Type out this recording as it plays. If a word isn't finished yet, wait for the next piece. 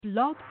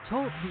Blog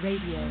Talk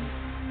Radio.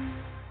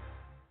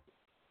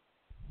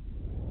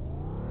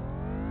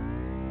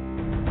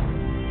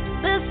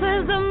 This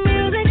is the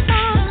music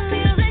box.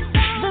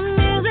 The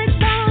music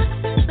box.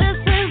 This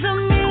is the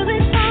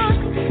music box.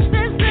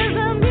 This is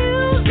the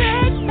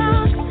music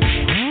box.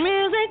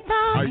 Music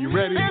box. Are you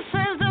ready? This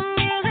is the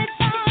music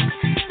box.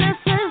 This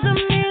is the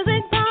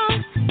music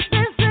box.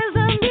 This is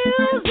the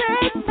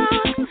music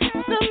box.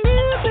 The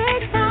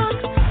music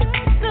box.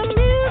 The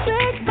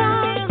music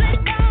box.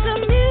 The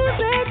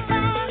music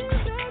box.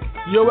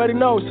 You already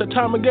know, it's the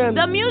time again.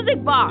 The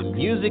music box.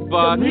 Music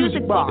Box. The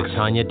Music Box. With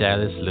Tanya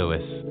Dallas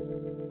Lewis.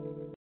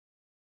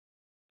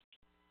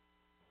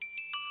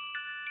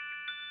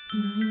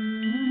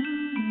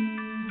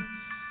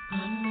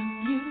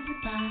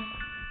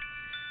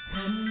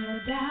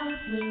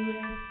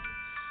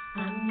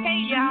 Hey,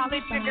 y'all,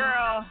 it's your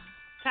girl,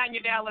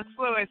 Tanya Dallas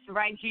Lewis,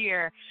 right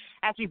here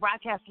as we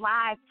broadcast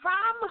live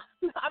from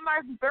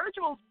our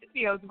virtual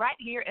studios right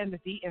here in the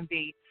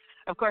DMV.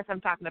 Of course,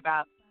 I'm talking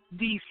about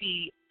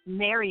D.C.,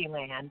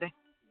 Maryland.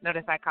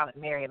 Notice I call it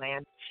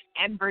Maryland,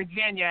 and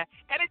Virginia.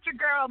 And it's your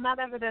girl, none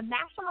other than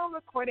national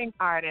recording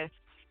artist,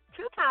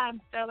 two-time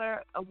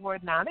Stellar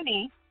Award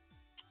nominee,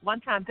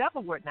 one-time Dove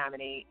Award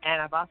nominee, and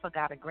I've also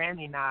got a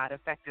Grammy nod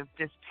effective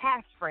this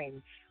past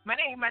spring. My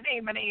name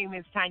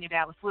is Tanya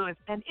Dallas Lewis,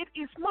 and it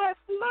is my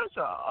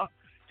pleasure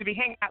to be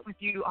hanging out with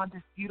you on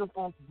this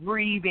beautiful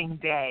breathing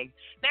day.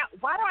 Now,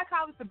 why do I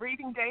call this a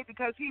breathing day?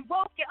 Because he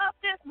woke you up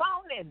this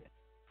morning.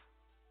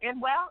 And,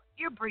 well,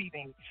 you're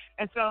breathing.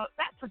 And so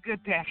that's a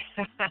good day.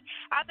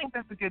 I think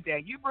that's a good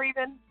day. You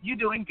breathing, you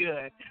doing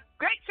good.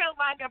 Great show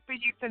lined up for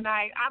you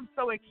tonight. I'm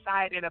so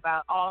excited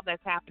about all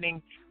that's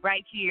happening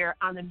right here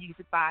on the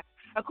Music Box.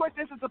 Of course,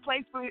 this is a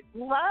place where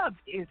love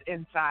is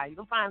inside.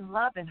 You'll find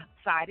love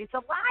inside. It's a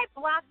live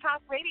blog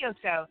talk radio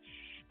show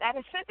that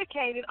is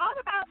syndicated on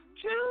about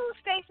 2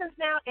 stations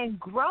now and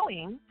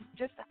growing.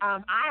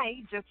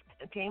 I just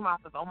came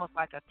off of almost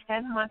like a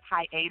 10-month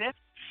hiatus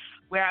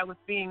where I was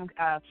being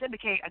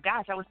syndicated.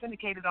 I was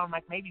syndicated on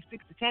like maybe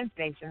 6 to 10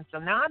 stations. So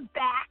now I'm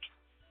back.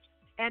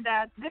 And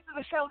this is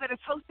a show that is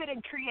hosted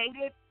and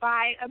created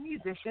by a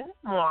musician,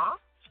 moi,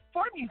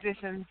 for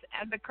musicians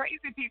and the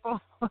crazy people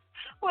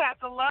who have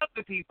to love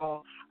the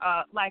people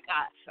like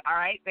us, all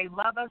right? They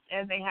love us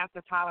and they have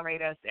to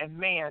tolerate us. And,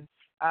 man,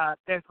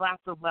 there's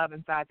lots of love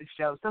inside the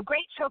show. So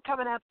great show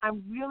coming up.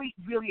 I'm really,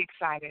 really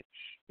excited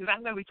because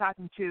I'm going to be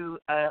talking to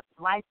a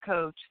life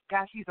coach.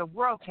 Gosh, he's a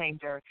world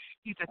changer.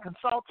 He's a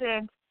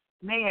consultant.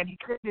 Man, he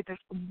created this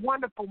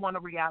wonderful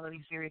reality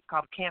series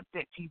called Camp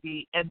Fit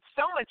TV and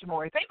so much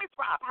more. His name is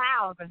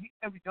Howze, and he's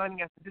going to be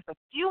joining us in just a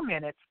few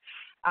minutes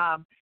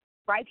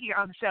right here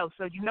on the show.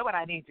 So you know what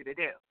I need you to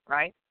do,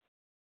 right?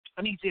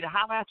 I need you to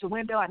holler out your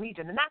window. I need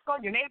you to knock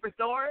on your neighbor's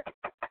door.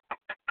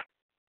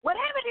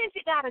 Whatever it is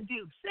you got to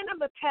do, send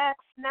them a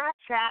text,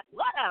 Snapchat,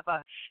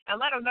 whatever, and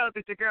let them know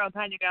that your girl,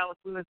 Tanya Dallas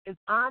Lewis, is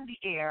on the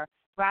air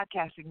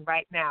broadcasting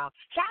right now.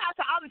 Shout out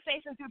to all the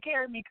stations who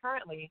carry me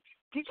currently.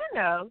 Did you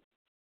know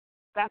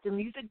that the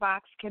Music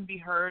Box can be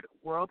heard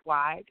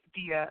worldwide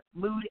via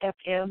Mood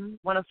FM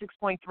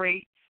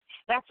 106.3?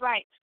 That's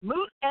right.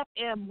 Mood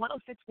FM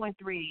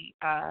 106.3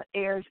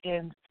 airs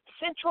in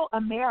Central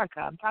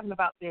America. I'm talking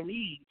about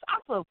Belize.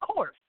 Also, of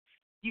course,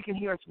 you can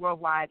hear us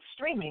worldwide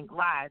streaming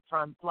live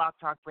from Blog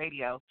Talk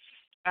Radio.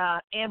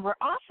 And we're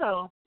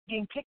also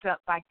being picked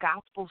up by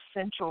Gospel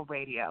Central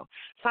Radio.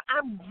 So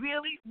I'm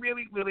really,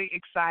 really, really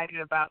excited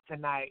about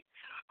tonight.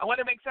 I want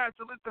to make sure I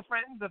salute the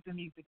friends of the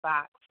Music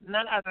Box,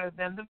 none other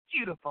than the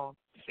beautiful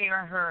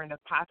Sarah Hearn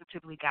of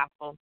Positively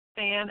Gospel,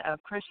 fan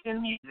of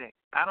Christian music.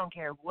 I don't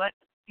care what,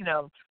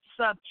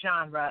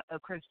 subgenre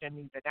of Christian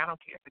music. I don't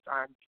care if it's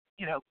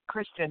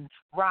Christian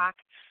rock,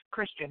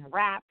 Christian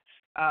rap,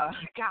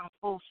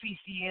 gospel,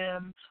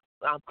 CCM,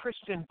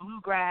 Christian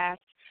bluegrass,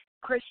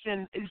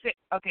 Christian,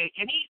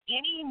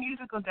 any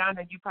musical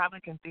genre you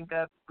probably can think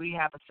of, we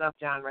have a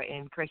subgenre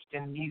in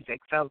Christian music.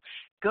 So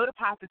go to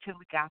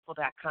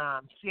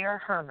positivelygospel.com.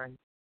 Sarah Hearn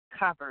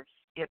covers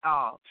it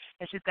all.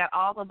 And she's got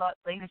all the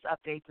latest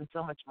updates and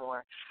so much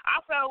more. I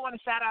also want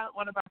to shout out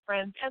one of our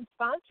friends and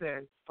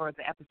sponsors for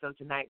the episode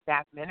tonight,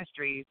 That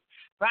Ministries.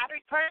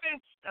 Roderick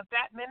Curtis of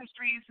That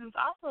Ministries, who's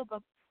also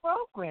the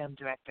program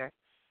director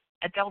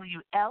at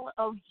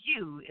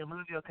WLOU in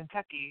Louisville,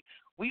 Kentucky.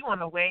 We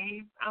want to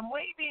wave. I'm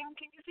waving.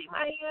 Can you see my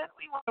hand?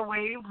 We want to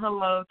wave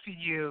hello to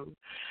you.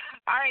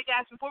 All right,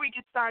 guys, before we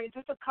get started,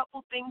 just a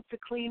couple things to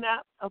clean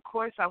up. Of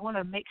course, I want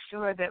to make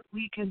sure that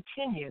we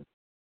continue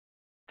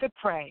to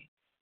pray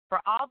for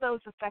all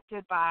those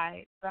affected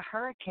by the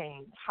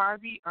hurricanes,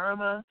 Harvey,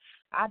 Irma.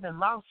 I've been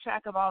lost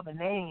track of all the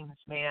names,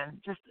 man.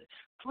 Just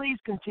please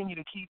continue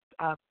to keep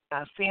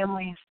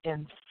families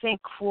in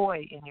St.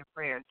 Croix in your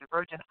prayers, the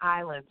Virgin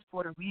Islands,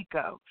 Puerto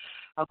Rico.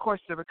 Of course,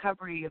 the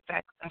recovery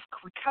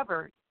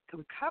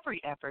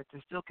efforts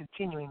are still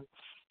continuing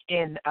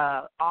in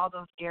all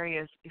those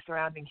areas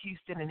surrounding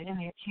Houston and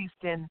in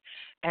Houston.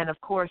 And, of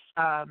course,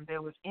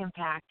 there was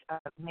impact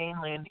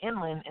mainland,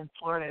 inland in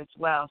Florida as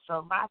well.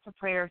 So lots of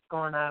prayers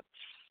going up.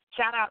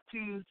 Shout out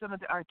to some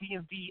of our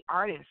DMV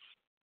artists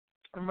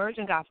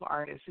emerging gospel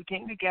artists who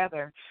came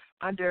together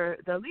under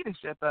the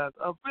leadership of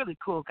a really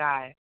cool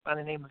guy by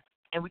the name of,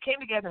 and we came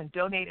together and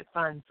donated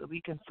funds so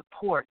we can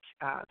support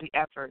the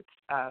efforts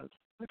of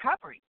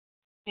recovery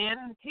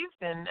in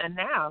Houston. And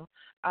now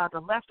the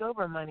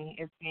leftover money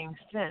is being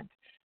sent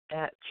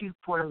to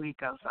Puerto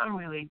Rico. So I'm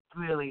really,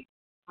 really,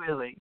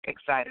 really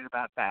excited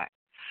about that.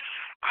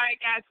 All right,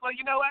 guys. Well,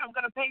 you know what? I'm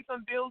going to pay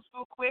some bills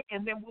real quick,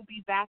 and then we'll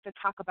be back to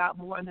talk about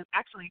more. And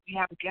actually, we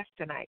have a guest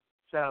tonight.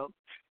 So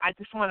I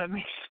just want to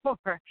make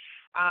sure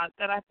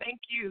that I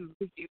thank you,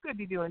 because you could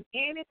be doing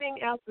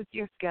anything else with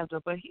your schedule,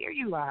 but here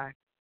you are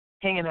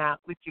hanging out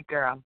with your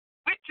girl,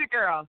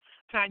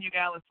 Tanya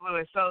Dallas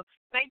Lewis. So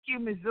thank you,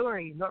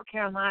 Missouri, North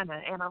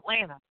Carolina, and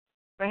Atlanta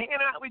for hanging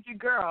out with your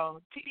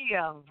girl,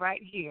 TDL,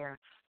 right here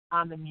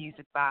on the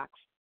Music Box.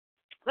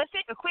 Let's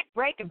take a quick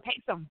break and pay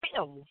some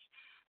bills.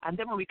 And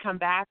then when we come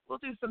back, we'll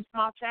do some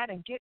small chat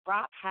and get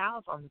Rob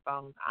Howze on the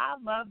phone. I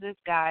love this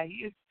guy.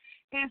 His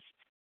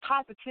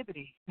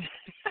positivity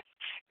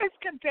is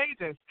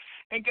contagious.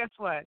 And guess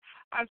what?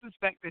 I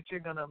suspect that you're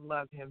going to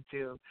love him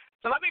too.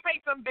 So let me pay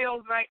some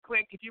bills right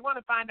quick. If you want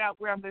to find out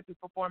where I'm going to be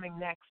performing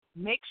next,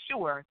 make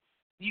sure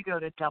you go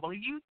to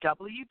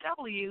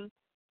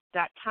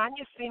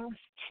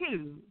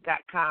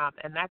www.tanyasings2.com,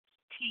 and that's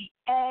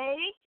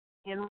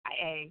TANYASINGSTOO,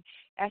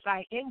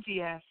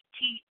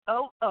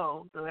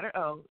 the letter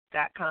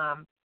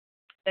O.com.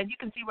 And you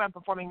can see where I'm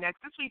performing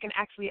next. This week, and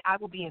actually, I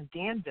will be in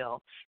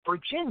Danville,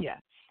 Virginia,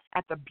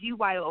 at the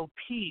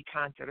BYOP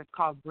concert. It's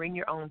called Bring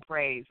Your Own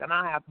Praise, and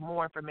I'll have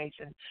more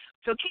information.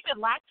 So keep it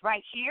locked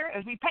right here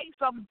as we pay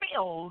some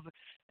bills.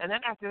 And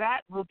then after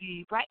that, we'll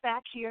be right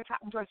back here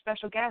talking to our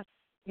special guest.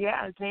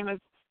 Yeah, his name is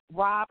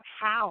Rob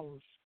Howze.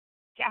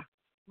 Yeah,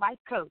 life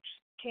coach,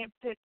 Camp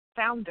Fit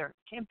founder,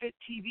 Camp Fit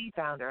TV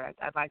founder,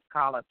 I'd like to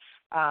call him,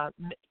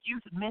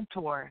 youth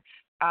mentor,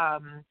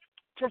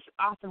 just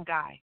awesome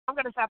guy. I'm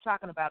going to stop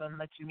talking about him and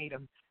let you meet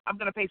him. I'm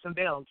going to pay some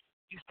bills.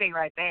 You stay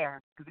right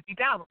there, because if you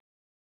don't,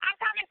 I'm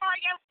coming for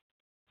you.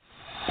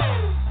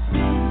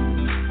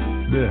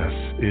 This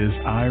is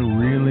I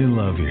Really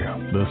Love You,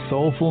 the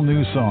soulful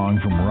new song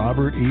from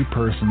Robert E.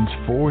 Person's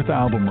fourth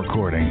album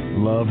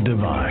recording, Love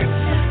Divine.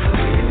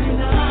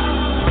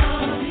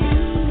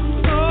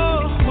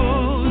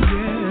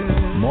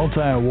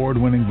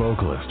 Multi-award-winning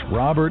vocalist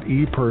Robert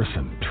E.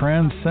 Person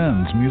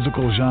transcends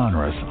musical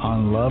genres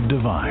on Love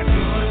Divine.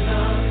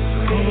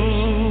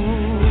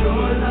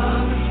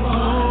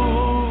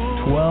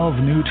 12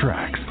 new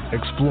tracks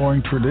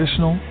exploring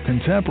traditional,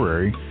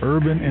 contemporary,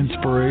 urban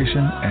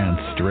inspiration, and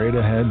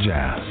straight-ahead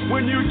jazz.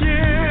 When you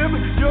give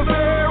your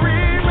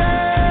very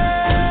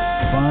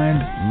best. Find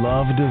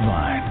Love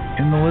Divine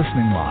in the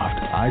Listening Loft,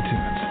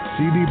 iTunes,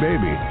 CD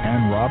Baby,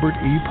 and Robert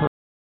E. Person.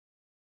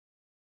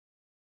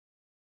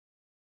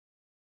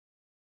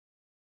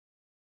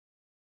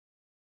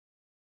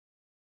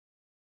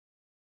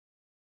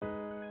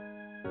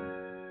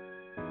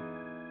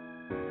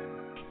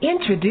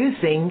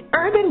 Introducing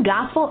urban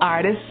gospel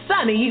artist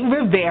Sonny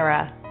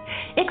Rivera.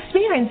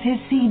 Experience his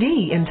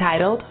CD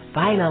entitled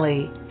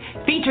Finally,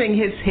 featuring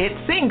his hit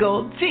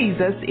single,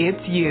 Jesus,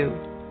 It's You.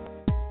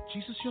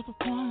 Jesus, you're the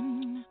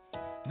one,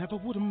 never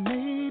would have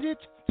made it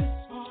this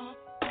far.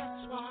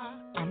 That's why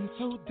I'm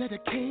so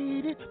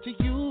dedicated to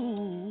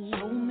you.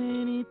 So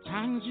many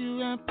times you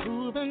have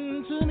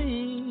proven to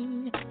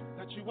me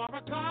that you are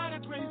a God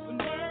of grace and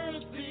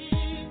mercy.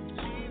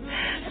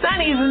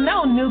 Sonny's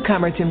no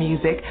newcomer to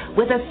music,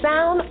 with a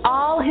sound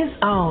all his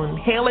own,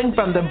 hailing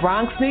from the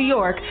Bronx, New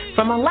York,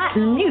 from a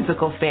Latin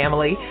musical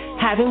family,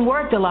 having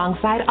worked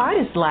alongside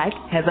artists like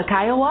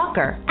Hezekiah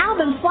Walker,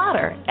 Alvin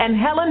Slaughter, and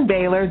Helen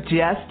Baylor,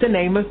 just to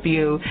name a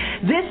few.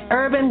 This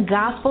urban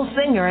gospel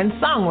singer and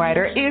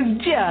songwriter is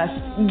just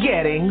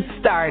getting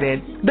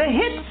started. The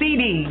hit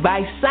CD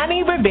by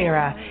Sonny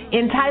Rivera,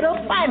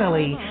 entitled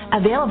Finally,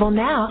 available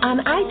now on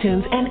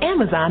iTunes and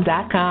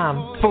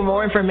Amazon.com. For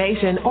more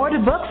information or to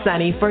book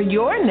Sonny for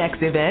your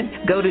next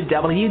event, go to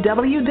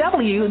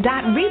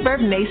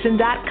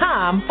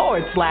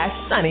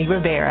www.reverbnation.com/Sonny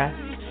Rivera.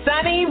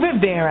 Sonny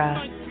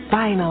Rivera,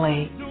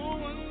 Finally.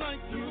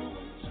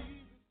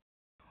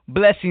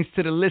 Blessings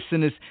to the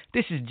listeners.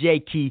 This is J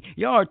Key.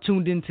 Y'all are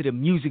tuned into the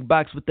Music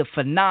Box with the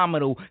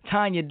phenomenal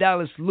Tanya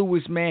Dallas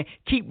Lewis, man.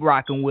 Keep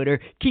rocking with her.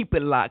 Keep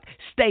it locked.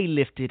 Stay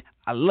lifted.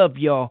 I love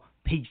y'all.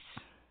 Peace.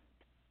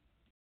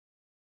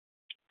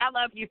 I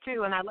love you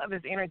too, and I love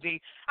his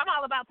energy. I'm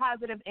all about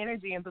positive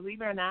energy, and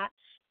believe it or not,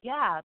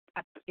 yeah,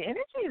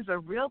 energy is a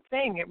real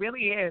thing. It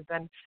really is,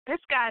 and this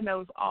guy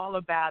knows all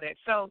about it.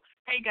 So,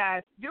 hey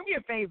guys, do me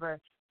a favor.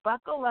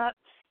 Buckle up.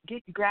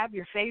 Grab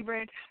your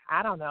favorite,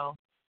 I don't know,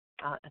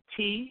 a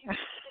tea.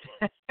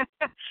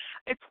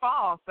 It's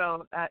fall,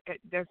 so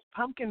there's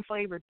pumpkin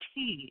flavored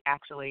tea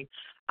actually.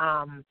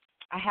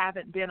 I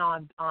haven't been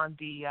on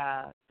the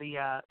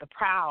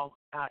prowl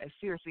as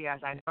seriously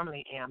as I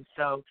normally am,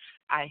 so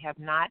I have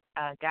not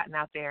gotten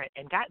out there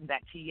and gotten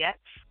that tea yet.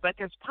 But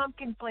there's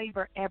pumpkin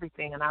flavor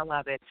everything, and I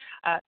love it.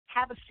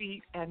 Have a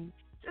seat and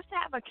just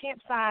have a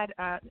campside,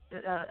 a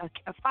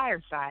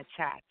fireside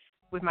chat.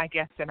 with my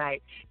guest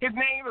tonight. His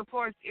name, of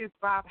course, is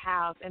Rob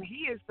Howze, and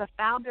he is the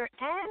founder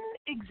and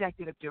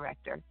executive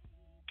director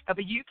of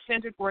a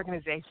youth-centered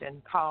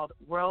organization called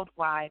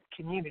Worldwide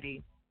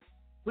Community,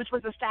 which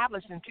was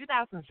established in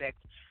 2006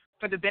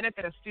 for the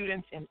benefit of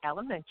students in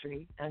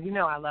elementary, and you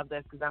know I love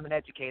this because I'm an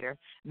educator,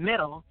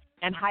 middle,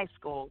 and high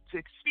school to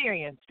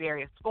experience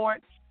various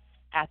sports,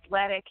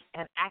 athletic,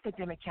 and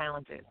academic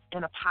challenges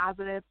in a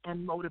positive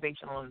and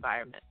motivational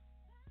environment.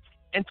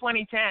 In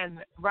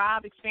 2010,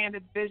 Rob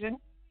expanded the vision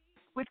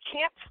with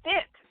Camp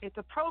Fit. It's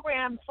a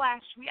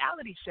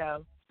program/reality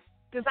show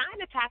designed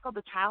to tackle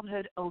the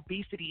childhood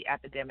obesity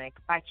epidemic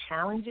by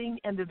challenging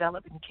and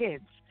developing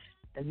kids,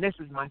 and this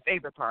is my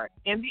favorite part,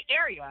 in the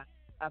area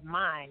of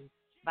mind,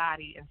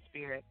 body, and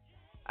spirit.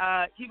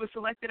 He was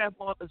selected as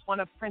one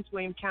of Prince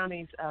William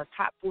County's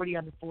top 40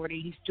 under 40.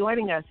 He's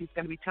joining us. He's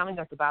going to be telling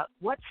us about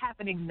what's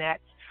happening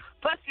next.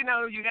 Plus, you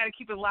know, you got to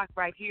keep it locked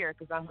right here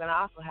because I'm going to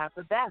also have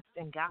the best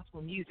in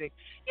gospel music,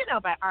 you know,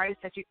 by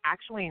artists that you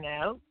actually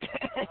know.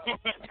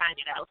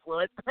 Tanya Dallas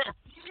Wood.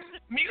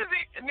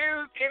 Music,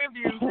 news,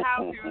 interviews,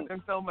 how-tos,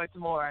 and so much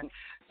more.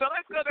 So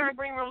let's go to our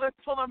green room. Let's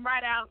pull them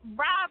right out.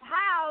 Rob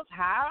Howze,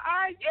 how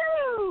are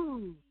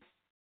you?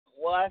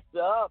 What's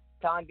up,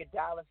 Tanya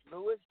Dallas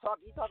Lewis?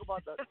 You talk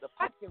about the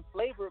pumpkin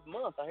flavored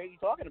month. I hear you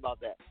talking about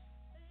that.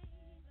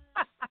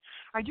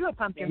 Are you a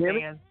pumpkin Can you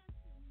hear fan?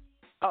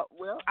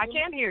 Well, I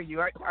can't hear you.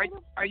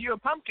 Are you a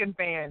pumpkin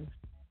fan?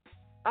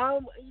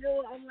 You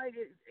know, I'm like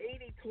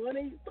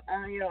 80-20.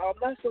 You know, I'm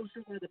not so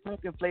sure about the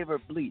pumpkin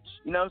flavored bleach.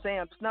 You know what I'm saying?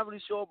 I'm just not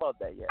really sure about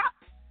that yet.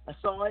 I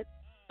saw it.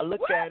 I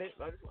looked at it.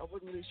 I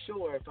wasn't really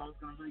sure if I was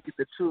going to really get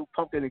the true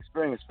pumpkin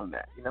experience from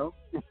that, you know?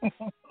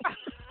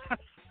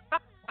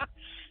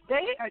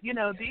 They, you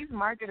know, these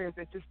marketers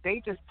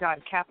they just try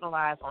to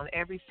capitalize on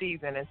every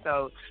season, and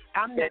so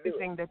I'm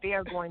noticing that they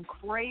are going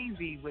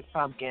crazy with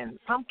pumpkin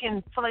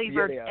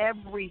flavored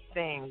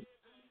everything.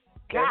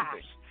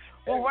 Gosh,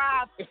 well,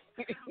 Rob,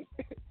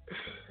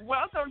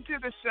 welcome to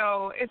the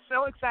show. It's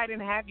so exciting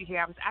to have you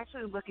here. I was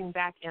actually looking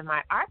back in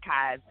my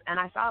archives, and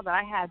I saw that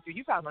I had you.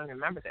 You probably don't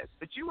remember this,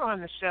 but you were on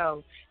the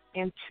show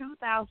in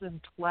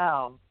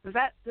 2012. Do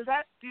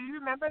you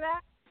remember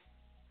that?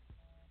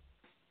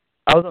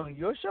 I was on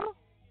your show?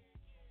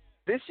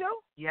 This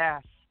show?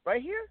 Yes.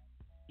 Right here?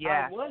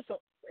 Yes. I was.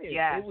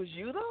 Yes. It was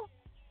you, though?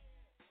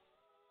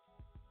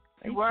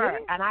 You were,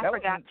 kidding? and I That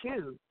forgot, was...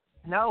 too.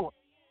 No,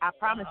 I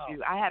promise Wow.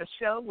 you. I had a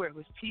show where it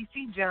was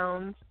P.C.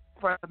 Jones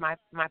for my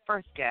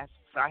first guest,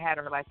 so I had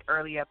her, like,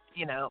 early up,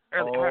 you know, had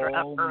her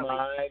up early.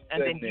 My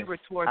and goodness. then you were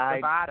towards the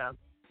bottom.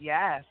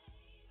 Yes.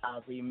 I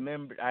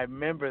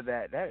remember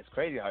that. That is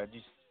crazy.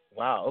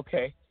 Wow,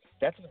 okay.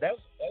 That was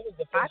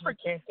the first time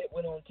Can't Sit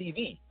went on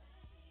TV.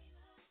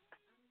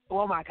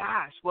 Oh, my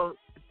gosh. Well,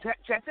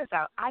 check this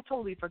out. I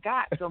totally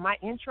forgot. So my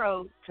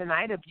intro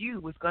tonight of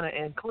you was going to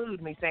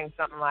include me saying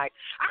something like,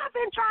 I've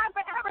been trying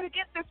forever to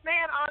get this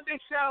man on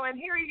this show, and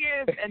here he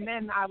is. And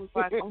then I was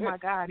like, oh, my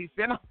God, he's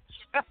been on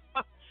the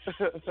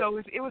show. So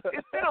it's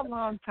been a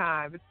long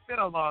time. It's been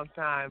a long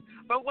time.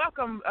 But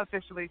welcome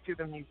officially to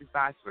the Music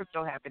Box. We're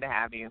so happy to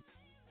have you.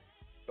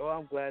 Oh,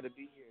 I'm glad to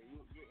be here.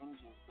 Your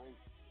energy is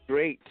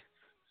great.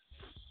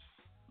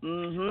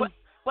 Mm-hmm.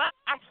 Well,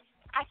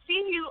 I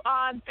see you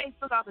on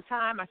Facebook all the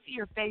time. I see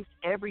your face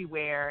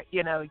everywhere.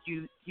 You know,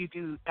 you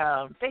do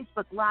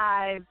Facebook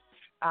Live.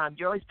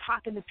 You're always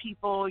talking to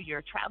people.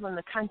 You're traveling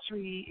the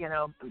country, you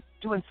know,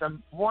 doing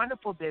some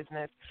wonderful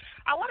business.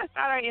 I want to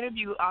start our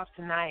interview off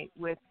tonight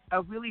with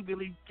a really,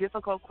 really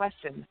difficult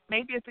question.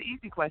 Maybe it's an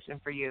easy question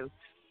for you.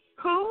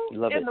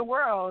 Who in the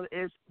world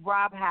is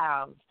Rob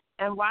Howze,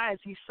 and why is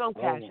he so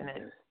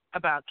passionate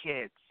about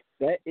kids?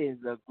 That is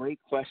a great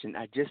question.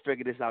 I just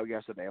figured this out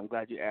yesterday. I'm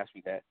glad you asked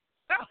me that.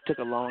 It took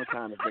a long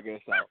time to figure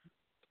this out.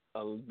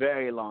 A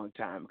very long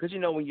time. Because, you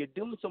know, when you're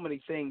doing so many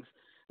things,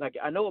 like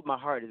I know what my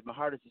heart is. My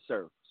heart is to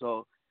serve.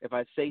 So if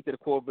I say to the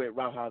corporate,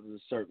 Rob Howze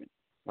is a servant,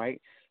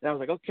 right? And I was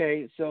like,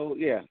 okay, so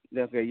yeah,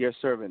 okay, you're a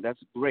servant.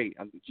 That's great.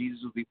 Jesus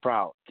will be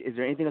proud. Is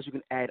there anything else you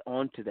can add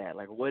on to that?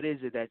 Like, what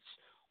is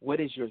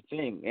your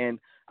thing? And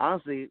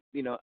honestly,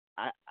 you know,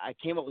 I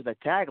came up with a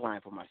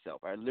tagline for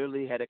myself. I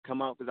literally had to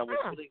come out because I was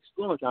really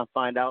exploring trying to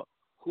find out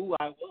who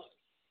I was.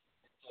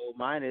 So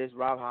mine is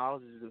Rob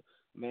Howze is a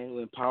man who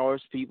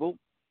empowers people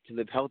to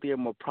live healthier,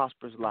 more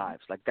prosperous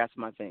lives. Like, that's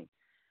my thing.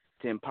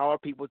 To empower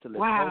people to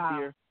live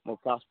healthier, more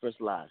prosperous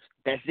lives.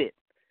 That's it.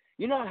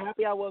 You know how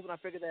happy I was when I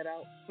figured that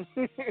out?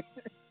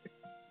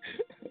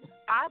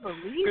 I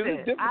believe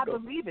it. I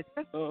believe it.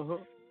 Uh-huh.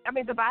 I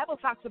mean, the Bible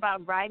talks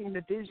about writing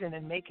the vision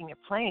and making it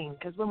plain,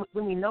 because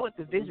when we know what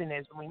the vision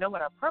is, when we know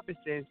what our purpose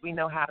is, we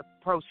know how to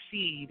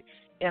proceed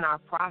in our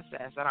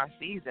process and our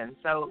season.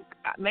 So,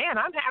 man,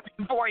 I'm happy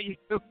for you.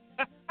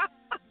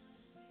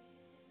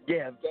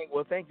 Yeah,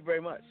 thank you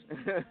very much.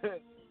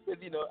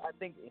 Because, you know, I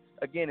think,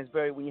 again, it's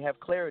when you have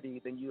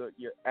clarity, then you're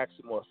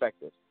actually more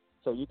effective.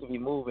 So you can be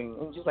moving,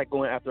 and just like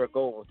going after a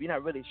goal. If you're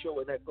not really sure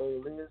what that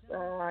goal is,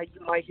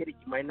 you might hit it,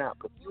 you might not.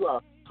 But if you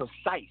are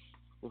precise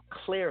with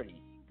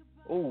clarity,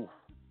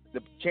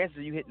 the chances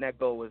of you hitting that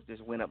goal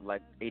just went up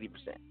like 80%.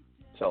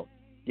 So,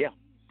 yeah,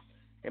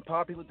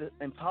 Empower people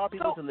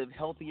to live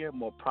healthier,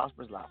 more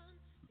prosperous lives.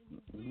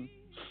 Mm-hmm.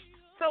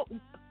 So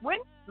when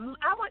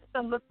I want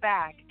to look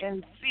back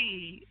and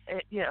see,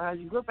 as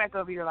you look back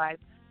over your life,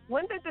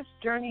 when did this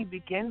journey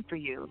begin for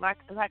you? Like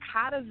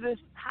how does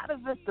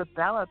this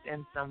develop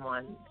in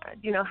someone?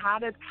 How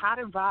did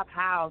Rob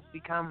Howze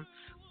become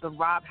the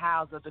Rob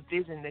Howze of the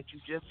vision that you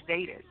just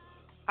stated?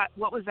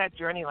 What was that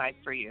journey like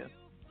for you?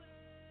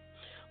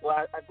 Well,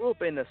 I grew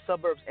up in the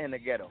suburbs and the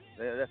ghetto.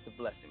 That's a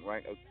blessing,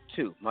 right?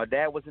 Two. My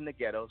dad was in the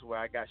ghettos where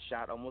I got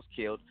shot, almost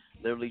killed,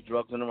 literally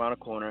drugs went around the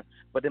corner.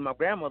 But then my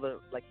grandmother,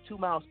 like 2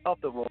 miles up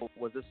the road,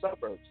 was the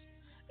suburbs.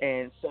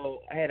 And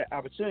so I had an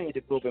opportunity to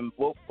grow up in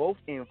both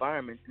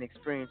environments and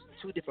experience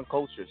two different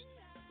cultures.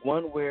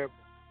 One where,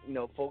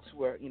 folks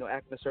were,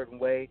 acting a certain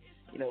way.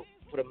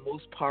 For the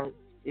most part,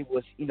 it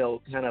was,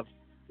 kind of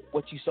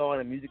what you saw in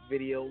the music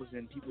videos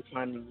and people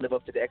trying to live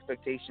up to the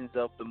expectations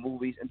of the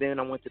movies. And then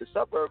I went to the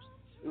suburbs.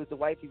 It was the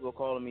white people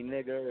calling me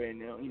nigger,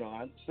 and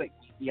I'm just like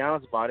be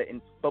honest about it.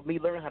 But me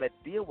learning how to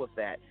deal with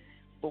that.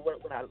 But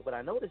what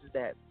I noticed is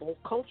that both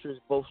cultures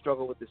both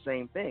struggle with the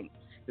same thing.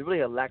 There's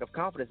really a lack of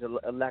confidence,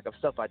 a lack of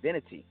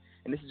self-identity,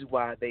 and this is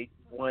why they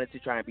wanted to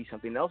try and be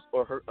something else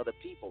or hurt other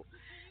people.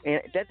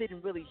 And that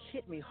didn't really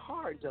hit me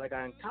hard until I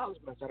got in college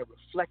when I started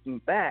reflecting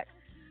back.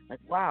 Like,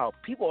 wow,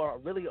 people are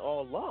really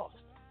all lost.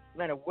 No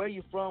matter where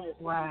you're from,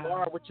 who you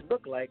are, what you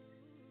look like,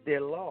 they're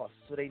lost,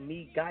 so they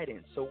need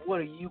guidance. So what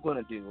are you going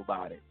to do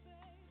about it?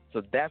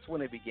 So that's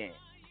when it began.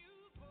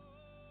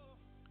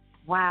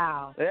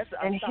 Wow.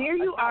 And here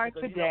you are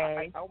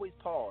today. I always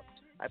pause.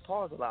 I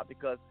pause a lot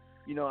because,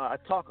 I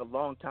talk a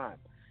long time.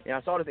 And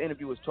I saw this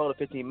interview was 12 to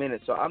 15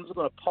 minutes, so I'm just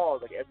going to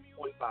pause like every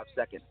 45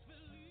 seconds.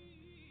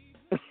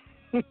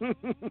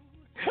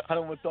 I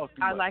don't want to talk too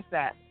much. I like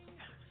that.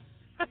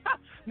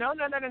 No.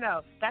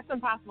 That's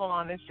impossible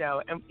on this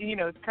show. And,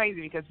 it's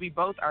crazy because we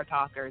both are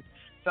talkers.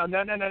 So no.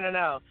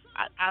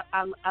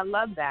 I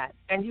love that.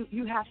 And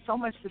you have so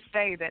much to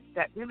say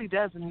that really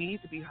does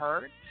need to be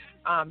heard.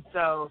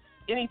 So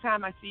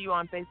anytime I see you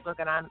on Facebook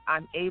and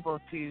I'm able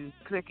to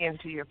click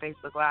into your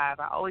Facebook Live,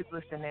 I always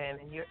listen in,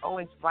 and you're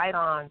always right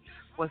on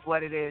with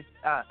what it is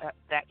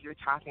that you're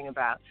talking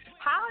about.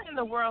 How in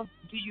the world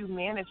do you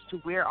manage to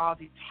wear all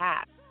these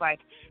hats? Like,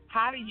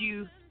 how do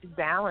you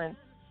balance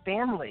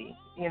family?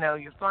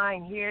 You're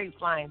flying here, you're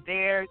flying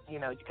there. You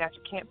got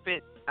your Can't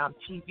Fit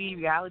TV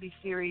reality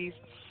series,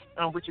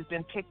 which has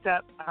been picked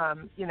up.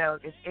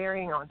 It's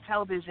airing on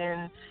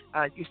television.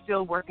 You're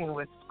still working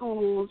with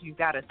schools. You've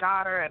got a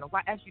daughter and a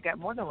wife. Actually, you got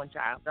more than one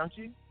child, don't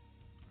you?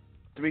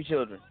 3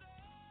 children.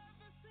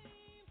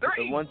 3?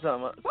 So one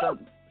son.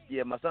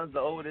 My son's the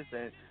oldest,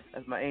 and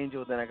that's my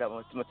angel. Then I got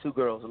my 2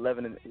 girls,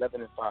 11 and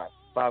 5.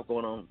 5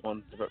 going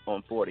on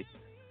 40.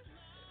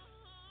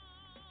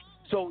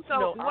 So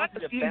what?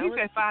 You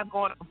said 5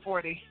 going on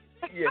 40.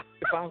 Yeah,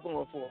 5 going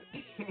on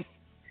 40.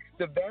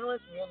 The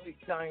balance really,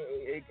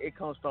 it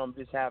comes from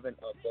just having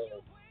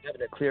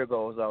a clear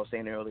goal, as I was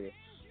saying earlier.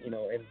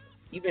 And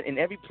even in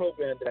every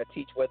program that I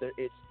teach, whether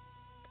it's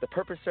the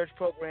Purpose Search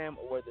program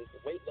or whether it's the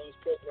weight loss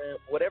program,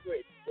 whatever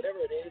it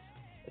is,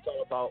 it's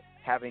all about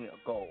having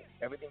a goal.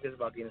 Everything is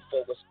about getting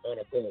focused on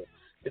a goal.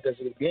 Because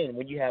again,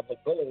 when you have a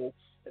goal,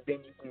 then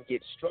you can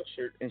get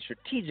structured and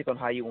strategic on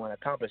how you want to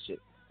accomplish it.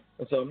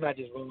 And so I'm not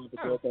just running the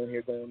door going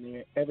here, going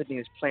there. Everything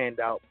is planned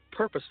out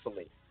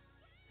purposefully.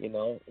 This way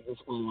I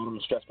don't want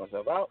to stress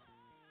myself out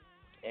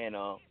and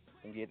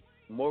get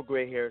more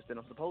gray hairs than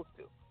I'm supposed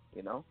to.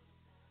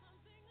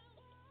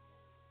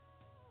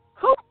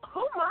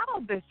 Who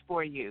modeled this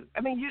for you?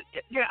 I mean,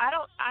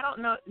 I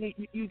don't know.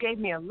 You gave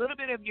me a little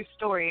bit of your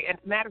story. And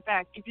matter of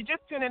fact, if you're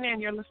just tuning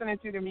in, you're listening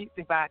to the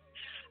Music Box.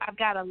 I've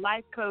got a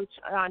life coach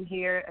on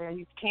here.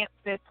 He's Can't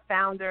Fit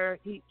founder.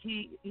 He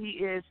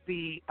is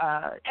the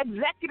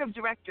executive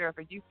director of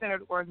a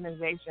youth-centered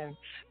organization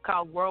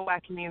called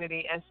Worldwide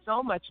Community, and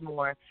so much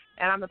more.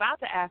 And I'm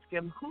about to ask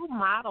him who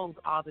modeled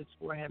all this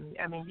for him.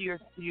 I mean, you're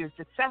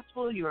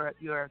successful. You're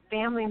a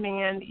family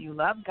man. You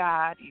love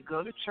God. You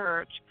go to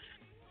church.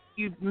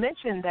 You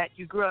mentioned that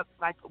you grew up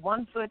like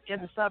 1 foot in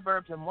the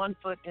suburbs and 1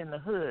 foot in the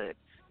hood.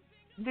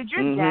 Did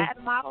your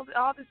dad model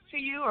all this to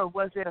you, or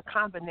was it a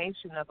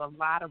combination of a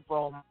lot of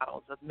role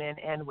models of men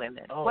and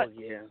women?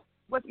 Yeah.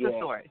 What's the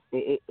story?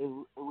 It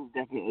was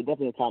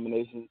definitely a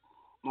combination.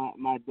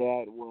 My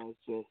dad was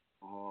just,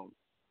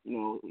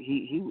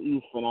 he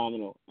was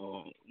phenomenal.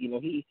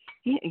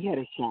 He had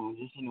his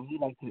challenges. He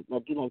liked to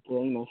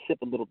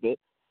sip a little bit,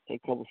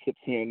 take a couple sips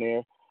here and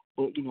there.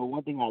 But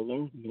one thing I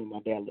learned from him, my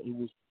dad, he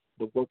was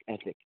the work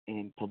ethic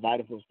and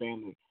providing for his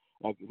family.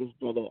 Like this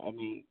brother, I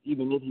mean,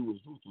 even if he was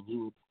drinking, he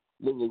would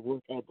literally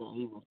work at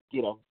he would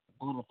go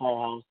to the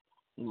firehouse,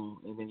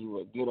 and then he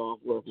would get off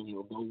work and he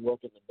would go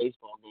work at the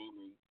baseball game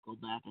and go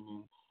back, and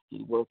then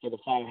he'd work at the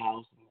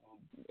firehouse,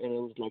 and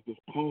it was like this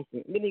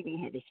constant. Then he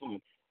gonna have his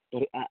fun,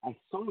 but I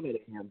saw that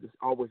in him, just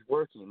always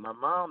working. My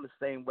mom the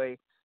same way.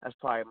 That's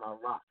probably my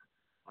rock.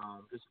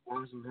 Just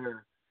watching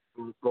her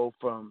go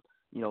from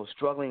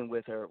struggling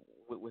with her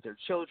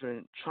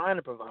children, trying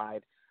to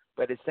provide.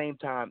 But at the same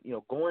time,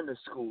 going to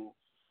school,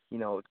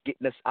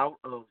 getting us out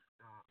of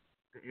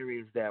the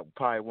areas that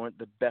probably weren't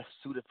the best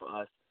suited for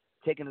us,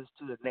 taking us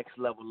to the next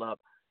level up,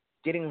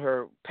 getting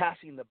her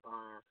passing the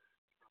bar,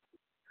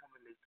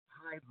 becoming this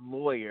high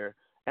lawyer.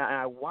 And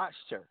I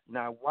watched her.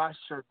 Now, I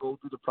watched her go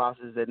through the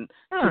process, and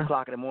 2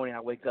 o'clock in the morning,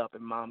 I wake up,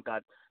 and Mom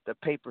got the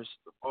papers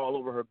all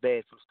over her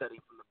bed from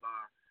studying from the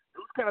bar.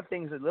 Those kind of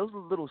things, those are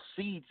little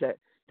seeds that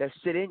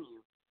sit in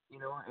you, you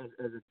know,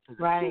 as a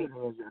right. kid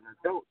or as an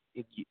adult.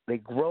 They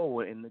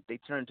grow, and they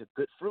turn to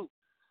good fruit.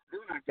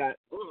 Then I got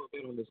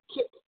on this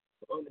kick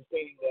of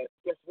understanding that,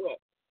 guess what?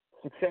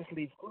 Success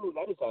leaves clues.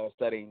 I just started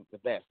studying the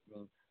best. I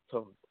mean,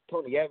 from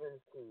Tony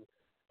Evans to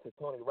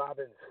Tony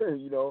Robbins,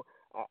 you know,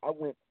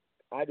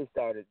 I just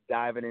started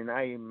diving in.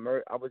 I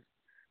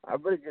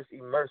really just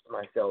immersed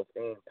myself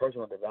in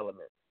personal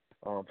development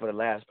for the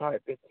last probably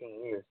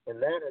 15 years,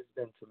 and that has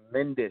been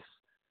tremendous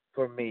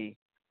for me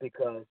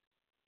because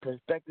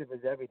perspective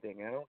is everything.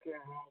 And I don't care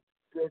how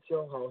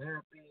spiritual, how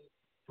happy,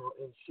 how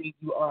in shape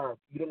you are. If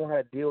you don't know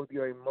how to deal with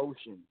your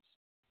emotions,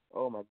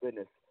 oh my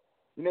goodness,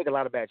 you make a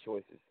lot of bad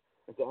choices.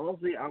 And so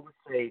honestly, I would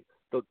say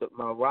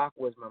my rock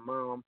was my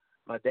mom.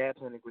 My dad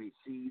planted great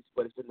seeds,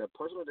 but it's been the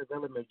personal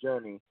development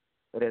journey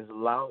that has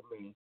allowed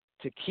me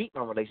to keep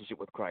my relationship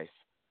with Christ.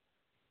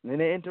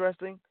 Isn't it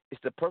interesting?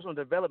 It's the personal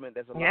development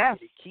that's allowed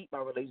me to keep my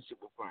relationship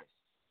with Christ.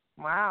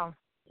 Wow.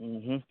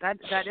 Mm-hmm. That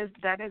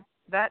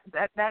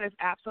is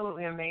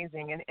absolutely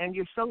amazing, and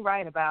you're so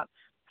right about,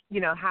 you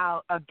know,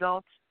 how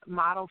adults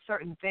model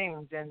certain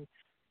things, and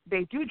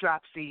they do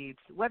drop seeds,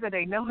 whether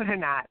they know it or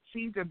not.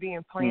 Seeds are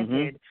being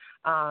planted,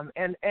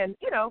 and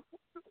you know,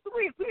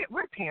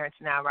 we're parents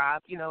now,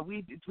 Rob. You know,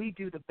 we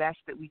do the best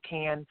that we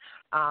can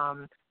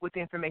with the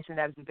information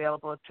that is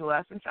available to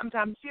us, and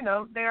sometimes, you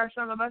know, there are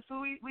some of us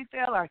who we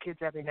fail our kids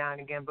every now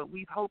and again, but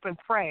we hope and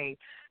pray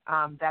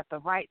that the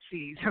right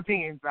seeds are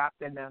being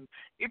dropped in them.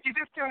 If you're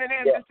just tuning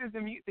in, this is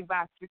the Music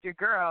Box with your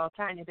girl,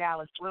 Tanya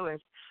Dallas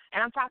Lewis,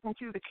 and I'm talking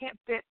to the Camp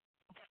Fit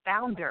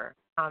founder.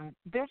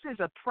 This is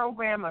a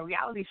program, a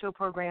reality show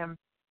program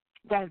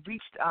that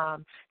reached,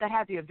 that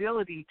had the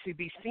ability to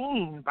be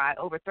seen by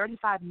over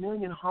 35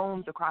 million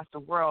homes across the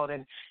world,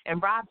 and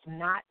Rob's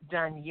not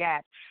done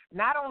yet.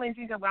 Not only is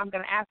he, I'm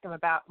going to ask him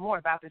more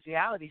about this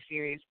reality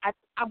series.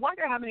 I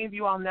wonder how many of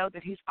you all know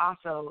that he's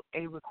also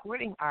a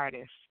recording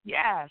artist.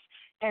 Yes,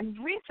 and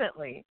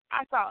recently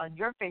I saw on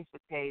your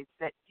Facebook page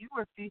that you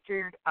were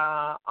featured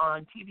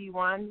on TV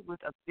One with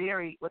a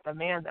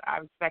man that I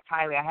respect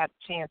highly. I had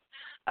a chance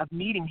of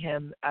meeting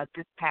him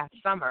this past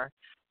summer.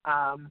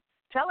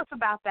 Tell us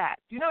about that.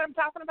 Do you know what I'm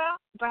talking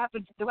about? Do I have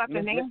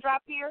to name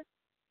drop here?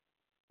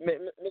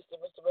 Mr.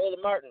 Ray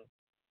Martin.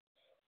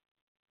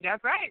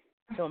 That's right.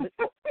 He's awesome.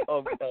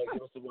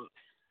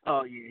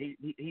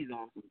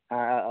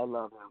 I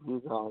love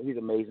him. He's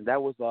amazing.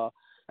 That was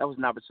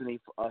an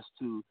opportunity for us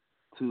to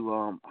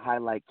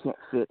highlight Can't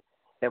Fit.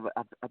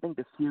 I think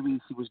the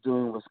series he was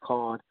doing was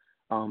called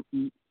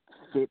Eat,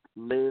 Fit,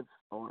 Live,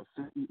 or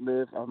Fit, Eat,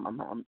 Live.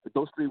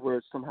 Those 3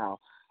 words somehow.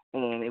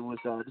 And it was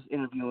just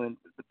interviewing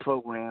the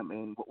program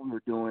and what we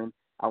were doing.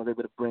 I was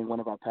able to bring one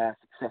of our past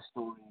success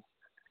stories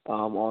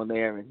on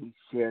there, and he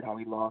shared how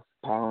he lost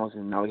pounds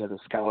and now he has a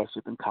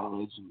scholarship in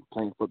college and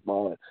playing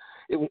football.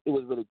 It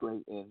was really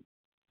great, and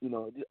you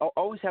know,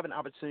 always have an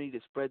opportunity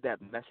to spread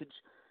that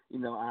message. You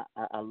know,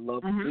 I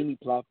love any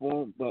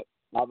platform, but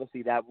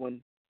obviously that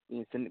one,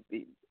 you know,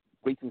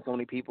 reaching so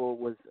many people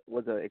was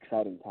an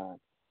exciting time.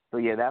 So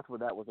yeah, that's what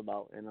that was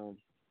about. And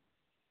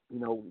you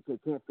know,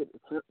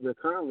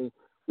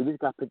 we just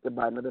got picked up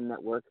by another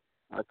network,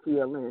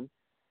 TLN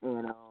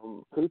and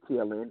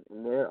KTLN,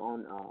 and they're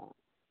on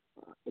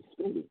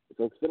Xfinity.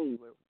 So Xfinity,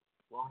 we're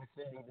on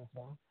Xfinity this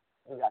one.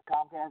 We got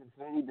Comcast,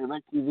 Xfinity,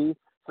 DirecTV.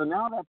 So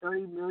now that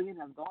 30 million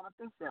has gone up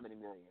to 70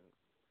 million.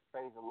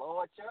 Praise the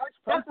Lord, church.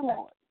 Praise the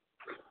Lord.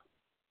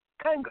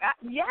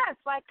 Yes,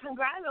 like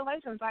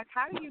congratulations. Like,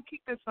 how do you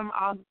keep this from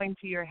all going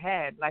to your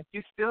head? Like,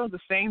 you're still the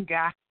same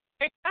guy.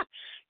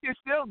 You're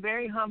still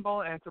very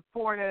humble and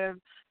supportive.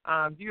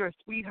 You're a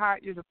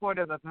sweetheart. You're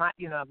supportive of my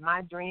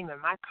dream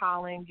and my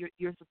calling.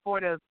 You're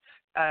supportive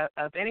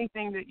of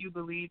anything that you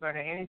believe in or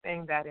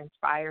anything that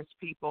inspires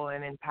people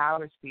and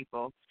empowers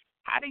people.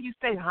 How do you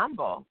stay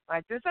humble?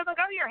 Like, this doesn't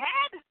go to your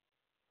head?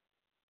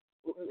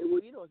 Well,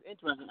 you know, it's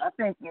interesting. I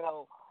think, you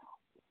know,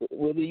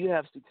 whether you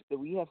have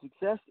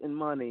success and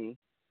money,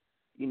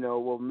 you know,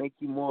 will make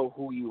you more of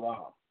who you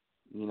are.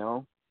 You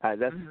know,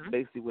 that's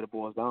basically what it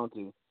boils down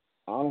to.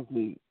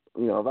 Honestly,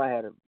 you know, if I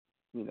had it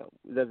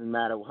doesn't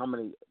matter how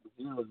many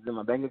zeros in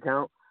my bank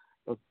account.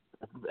 That's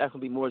going to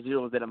be more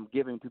zeros that I'm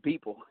giving to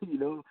people. You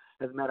know,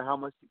 doesn't matter how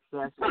much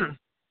success and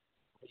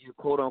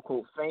quote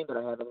unquote fame that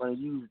I have. I'm going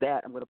to use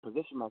that. I'm going to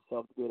position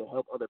myself to be able to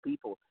help other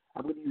people.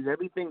 I'm going to use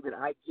everything that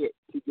I get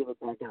to give it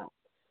back out.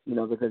 You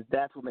know, because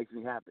that's what makes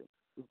me happy.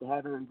 Just to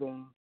have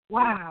everything.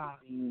 Wow.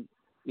 Be,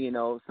 you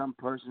know, some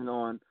person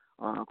on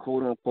a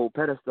quote unquote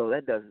pedestal,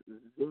 that does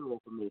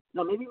zero for me.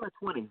 No, maybe in my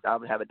 20s I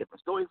would have a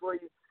different story for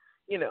you.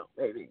 You know,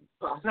 maybe,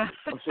 possibly.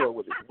 I'm sure it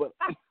would be. But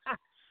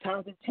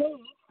times have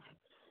changed,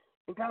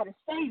 and God has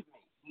saved me.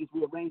 He's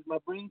rearranged my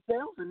brain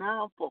cells, and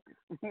now I'm focused.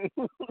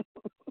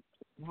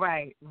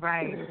 Right.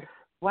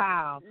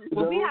 Wow.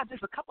 Well, we have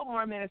just a couple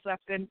more minutes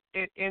left in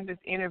this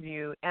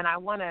interview, and I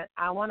want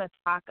to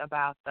talk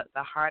about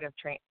the heart of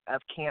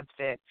Camp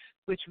Fit,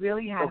 which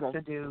really has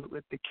to do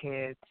with the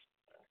kids.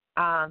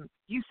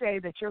 You say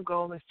that your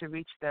goal is to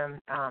reach them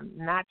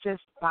not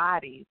just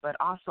body, but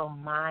also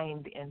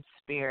mind and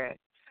spirit.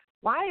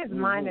 Why is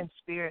mind and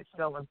spirit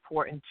so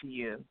important to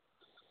you?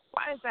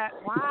 Why is that?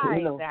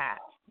 Why that?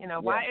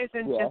 Why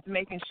isn't just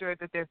making sure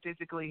that they're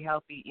physically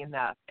healthy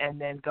enough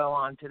and then go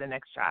on to the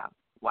next child?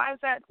 Why is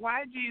that?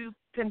 Why do you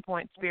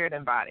pinpoint spirit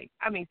and body?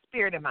 I mean,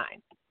 spirit and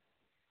mind.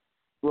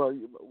 Well,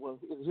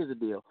 here's the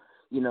deal.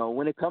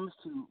 When it comes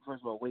to,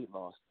 first of all, weight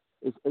loss,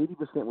 it's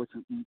 80% what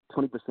you eat,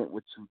 20%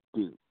 what you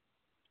do.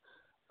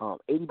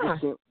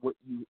 80%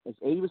 it's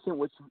 80%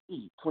 what you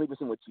eat,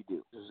 20% what you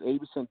do. There's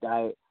 80%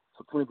 diet,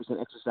 so 20%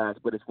 exercise,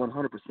 but it's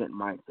 100%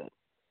 mindset.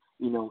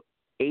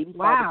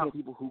 85% of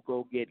people who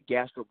go get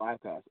gastro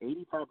bypass,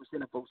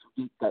 85% of folks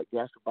who get that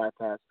gastro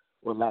bypass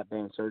or lap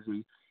band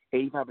surgery,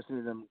 85%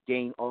 of them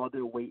gain all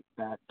their weight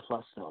back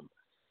plus some.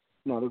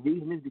 Now, the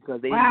reason is because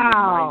they didn't have a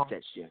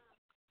mindset shift.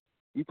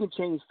 You can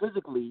change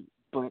physically,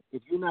 but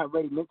if you're not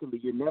ready mentally,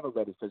 you're never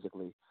ready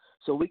physically.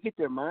 So we get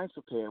their minds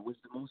prepared, which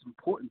is the most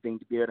important thing,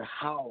 to be able to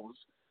house,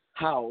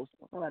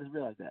 I just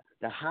realized that,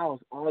 to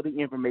house all the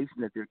information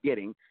that they're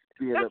getting,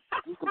 to be able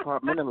to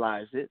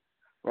decompartmentalize it,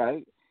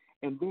 right?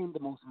 And then the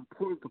most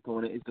important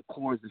component is the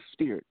core, is the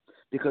spirit.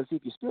 Because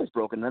if your spirit's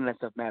broken, none of that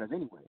stuff matters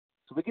anyway.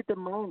 So we get their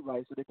mind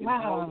right so they can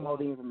house all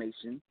the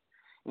information.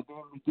 And then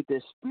we get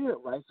their spirit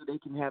right so they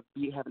can have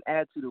an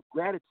attitude of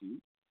gratitude,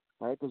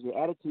 right? Because your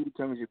attitude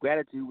determines your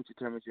gratitude, which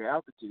determines your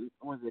altitude.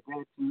 What is it?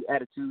 Gratitude,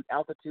 attitude,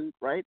 altitude,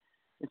 right?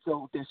 And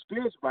so if their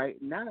spirit's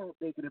right, now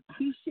they can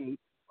appreciate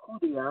who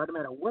they are, no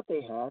matter what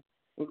they have.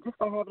 And just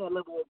by having that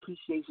level of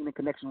appreciation and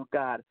connection with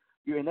God,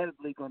 you're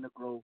inevitably going to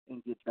grow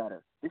and get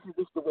better. This is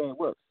just the way it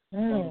works.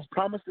 And He's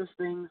promised us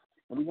things,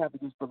 and we have to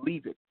just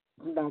believe it.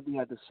 Sometimes we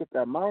have to shift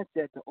our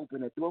mindset to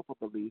open the door for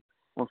belief.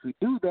 Once we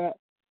do that,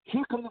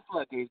 here come the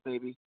floodgates,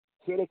 baby.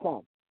 Here they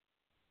come.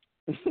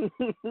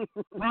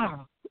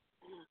 Wow.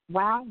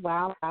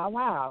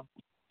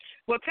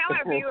 Well, tell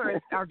our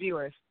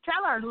viewers,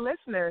 tell our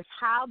listeners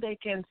how they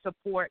can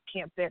support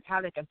Camp Fit, how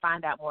they can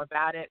find out more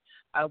about it,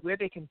 where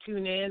they can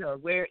tune in or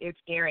where it's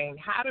airing.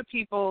 How do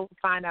people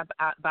find out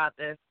about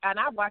this? And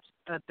I watched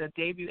the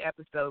debut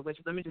episode, which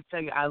let me just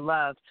tell you, I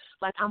loved.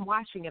 Like, I'm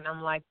watching it, and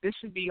I'm like, this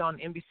should be on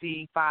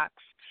NBC, Fox,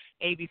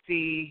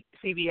 ABC,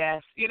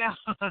 CBS,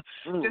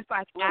 just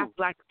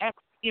like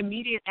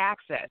immediate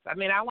access. I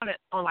mean, I want it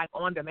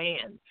on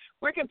demand.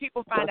 Where can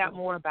people find out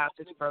more about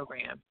this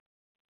program?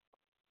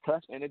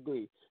 Touch and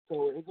agree.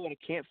 So we're going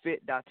to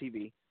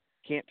campfit.tv.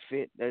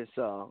 Campfit, that's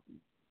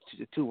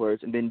two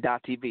words, and then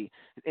 .tv.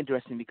 It's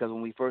interesting because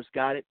when we first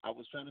got it, I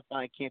was trying to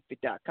find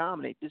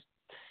campfit.com, and it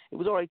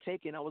was already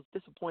taken. I was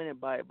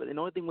disappointed by it, but the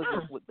only thing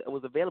that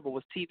was available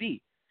was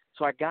TV.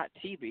 So I got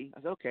TV.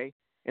 I said, okay.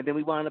 And then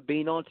we wound up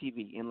being on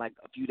TV in like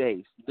a few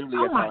days.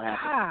 Literally, that's how it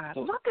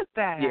happened. God. Look at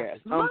that. Yeah,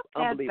 Look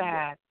unbelievable. at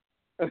that.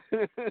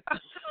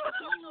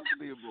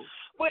 Unbelievable.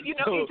 Well, you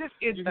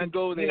can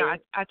go there.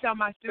 I tell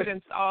my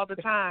students all the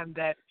time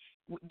that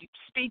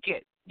speak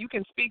it. You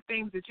can speak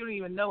things that you don't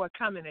even know are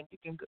coming, and you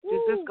can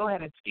just go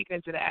ahead and speak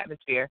into the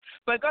atmosphere.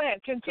 But go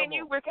ahead,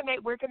 continue. Where can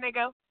they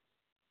go?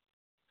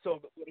 So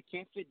go to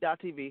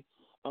campfit.tv,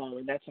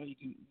 and that's how you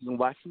can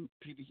watch some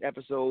previous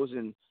episodes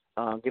and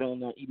get on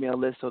the email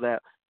list so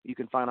that you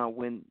can find out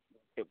where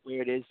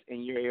it is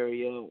in your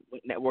area,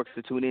 what networks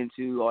to tune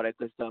into, all that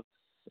good stuff.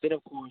 But then,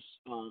 of course,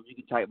 you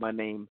can type my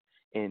name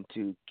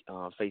into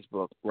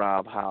Facebook,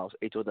 Rob Howze,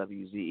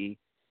 Howze,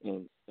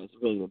 and it's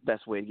really the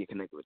best way to get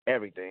connected with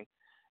everything,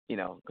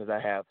 because I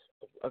have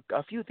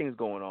a few things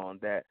going on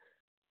that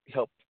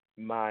help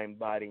mind,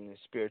 body, and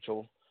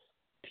spiritual,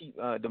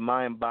 the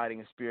mind, body,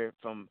 and spirit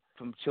from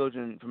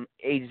children from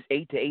ages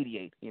 8 to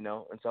 88, and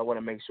so I want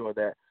to make sure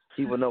that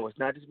people know it's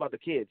not just about the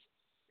kids,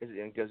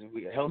 because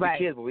we healthy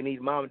kids, but we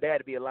need mom and dad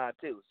to be alive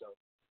too. So,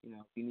 if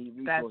you need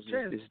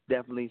resources, just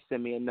definitely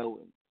send me a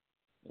note,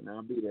 and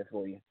I'll be there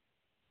for you.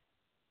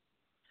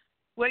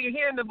 Well, you're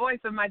hearing the voice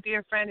of my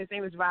dear friend. His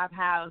name is Rob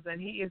Howze,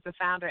 and he is the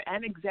founder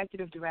and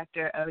executive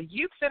director of a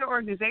youth center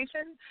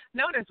organization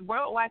known as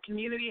Worldwide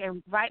Community.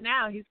 And right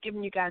now, he's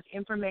giving you guys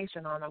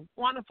information on a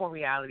wonderful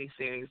reality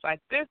series.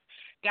 Like this,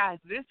 guys,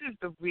 this is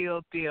the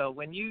real deal.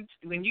 When you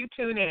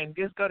tune in,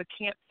 just go to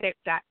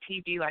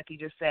campfit.tv, like he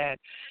just said.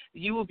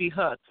 You will be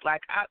hooked.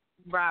 Like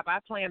Rob, I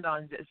planned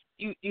on this.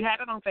 You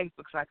had it on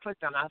Facebook, so I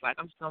clicked on it. I was like,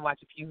 I'm just going to watch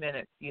a few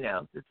minutes,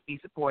 just to be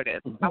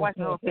supportive. I watched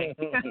the whole thing.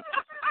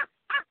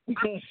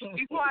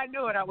 Before I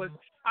knew it, I was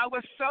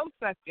so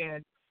sucked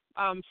in.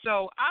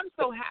 So I'm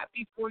so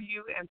happy for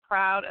you and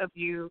proud of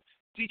you.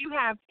 Do you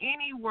have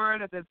any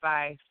word of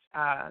advice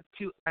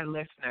to our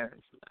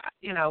listeners?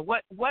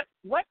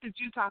 What did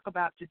you talk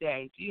about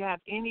today? Do you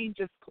have any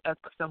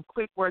some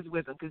quick words of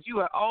wisdom? Because you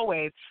are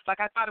always, like,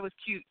 I thought it was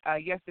cute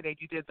yesterday.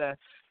 You did the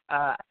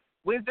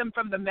wisdom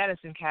from the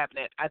medicine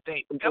cabinet, I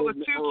think. That was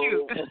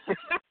too cute.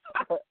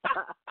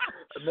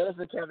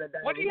 Medicine cabinet.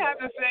 What do you have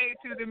to say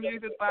to the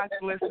Music Box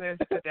listeners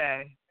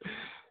today?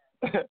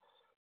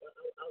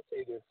 I'll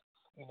say this.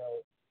 You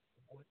know,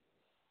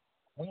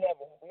 we have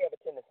a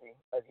tendency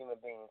as human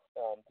beings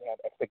to have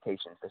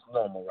expectations. It's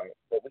normal, right?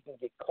 But we can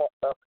get caught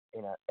up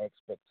in our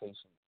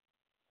expectations.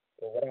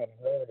 And what I've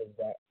learned is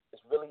that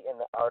it's really in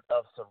the art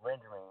of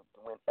surrendering.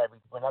 We're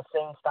not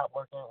saying stop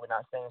working. We're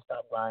not saying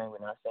stop grinding.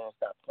 We're not saying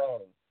stop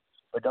planning.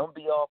 But don't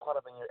be all caught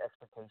up in your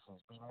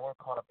expectations. Be more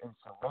caught up in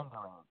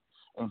surrendering.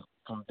 And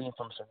from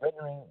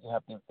surrendering, you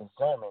have the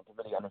discernment to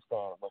really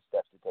understand what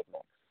steps to take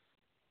next.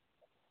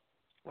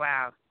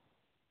 Wow.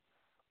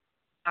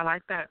 I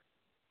like that.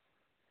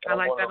 I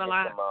like that a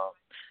lot.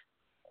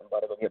 I'm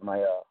about to go get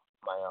my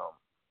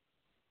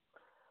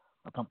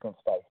pumpkin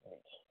spice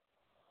bleach.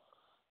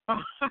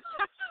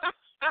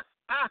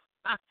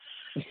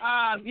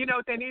 You know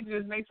what they need to do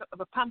is make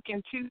a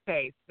pumpkin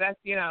toothpaste. That's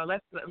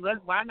let's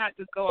why not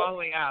just go all the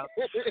way out?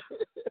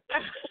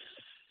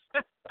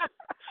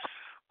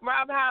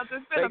 Rob Howze,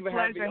 it's been a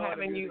pleasure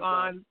having you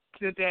on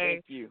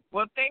today. Thank you.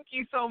 Well, thank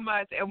you so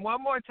much. And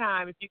one more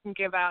time, if you can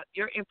give out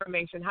your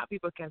information, how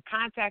people can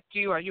contact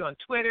you. Are you on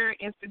Twitter,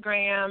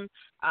 Instagram?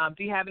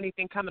 Do you have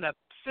anything coming up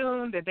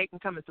soon that they can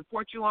come and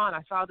support you on?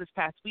 I saw this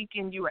past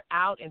weekend you were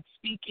out and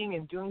speaking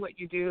and doing what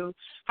you do.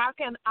 How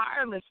can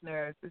our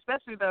listeners,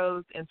 especially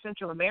those in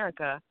Central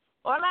America,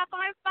 hola,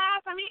 ¿cómo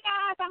estás,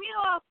 amigas,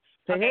 amigos?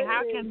 Okay,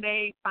 how can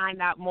they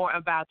find out more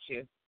about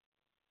you?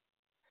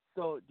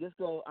 So just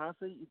go.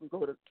 Honestly, you can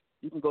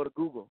go to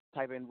Google,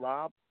 type in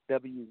Rob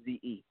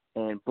WZE,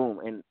 and boom.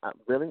 And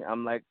really,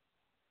 I'm the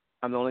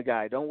only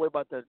guy. Don't worry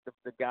about the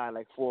guy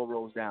like 4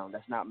 rows down.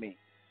 That's not me.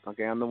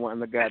 Okay, I'm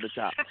the guy at the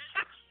top.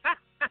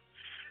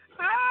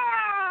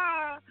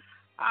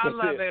 I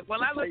love it.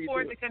 Well, I look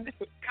forward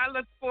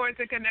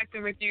to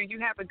connecting with you. You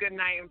have a good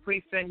night, and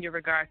please send your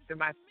regards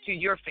to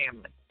your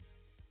family.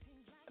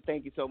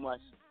 Thank you so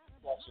much.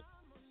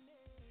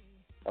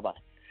 Bye-bye.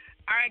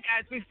 All right,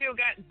 guys, we still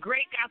got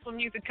great gospel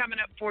music coming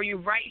up for you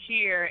right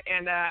here.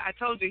 And I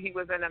told you he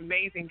was an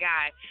amazing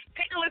guy.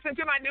 Take a listen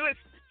to my newest,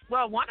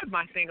 one of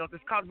my singles.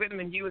 It's called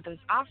Rhythm and You. It's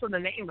also the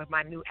name of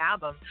my new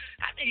album.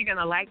 I think you're going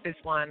to like this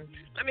one.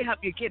 Let me help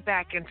you get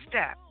back in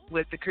step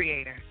with the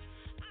Creator.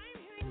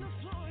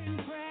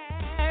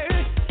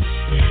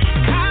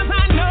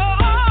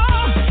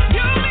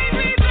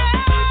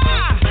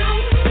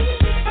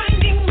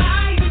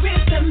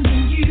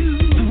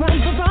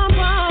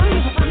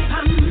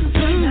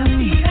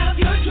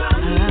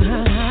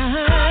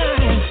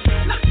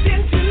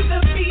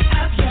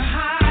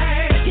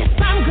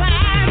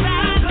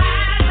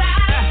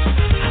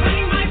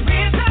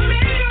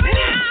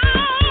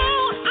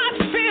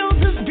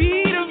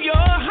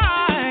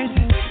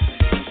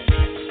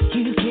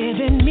 You can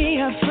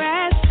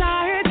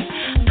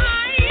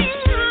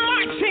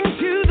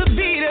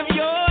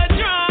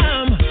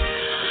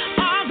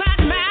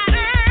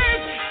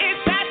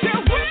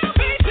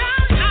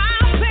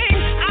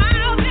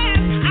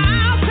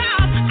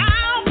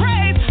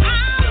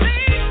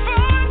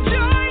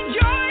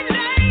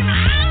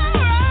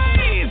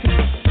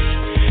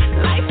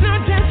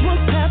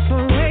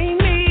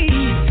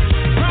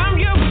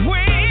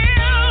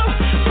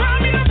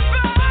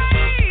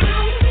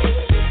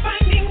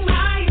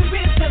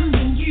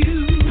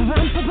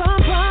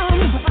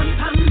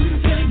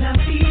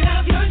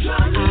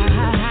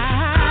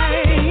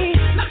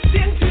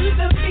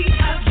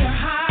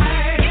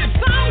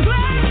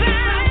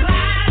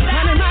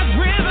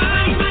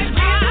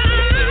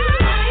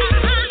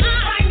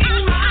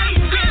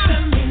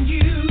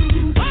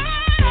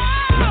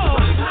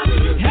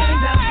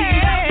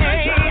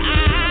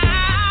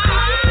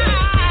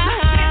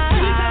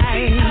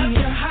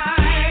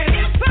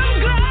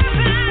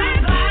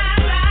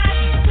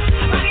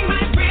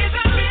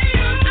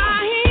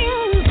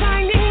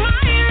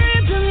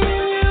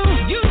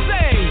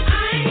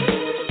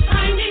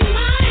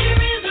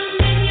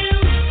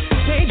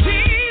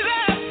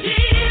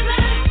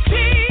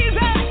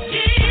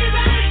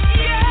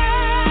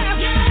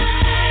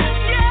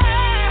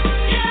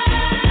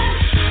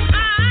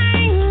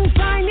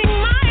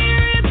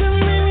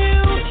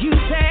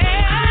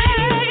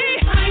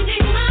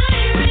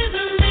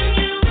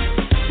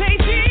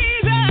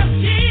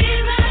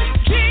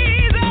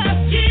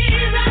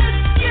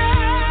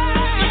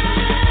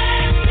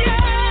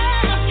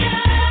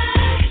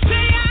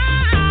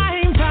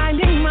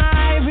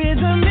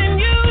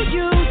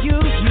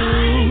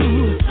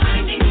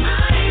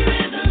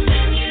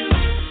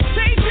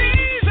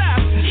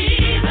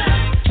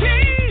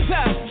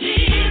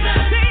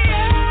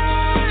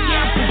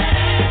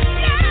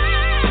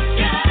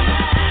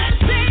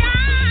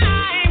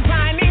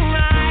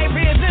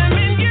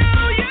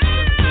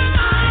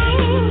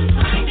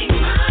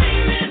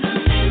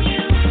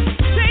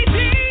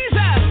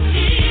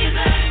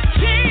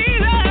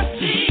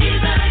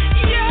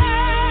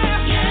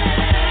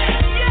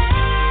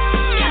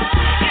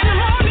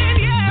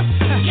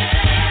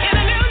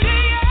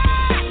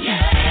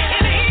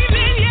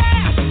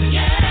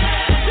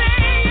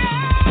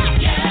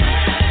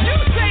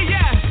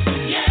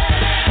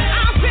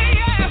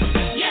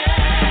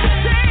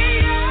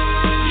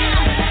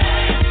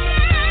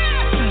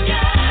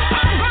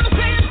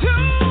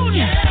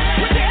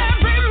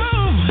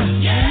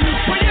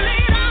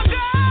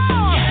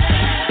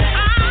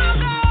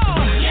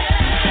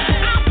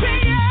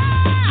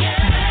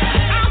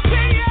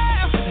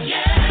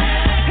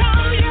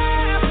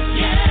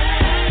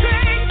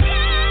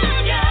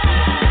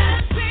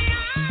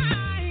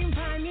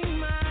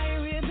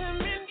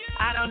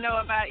don't know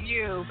about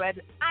you, but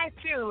I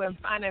too am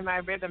finding my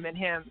rhythm in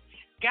him.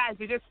 Guys,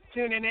 you're just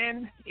tuning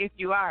in. If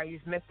you are,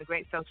 you've missed a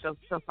great show so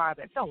far,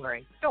 but don't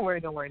worry.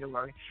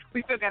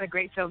 We still got a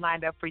great show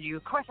lined up for you.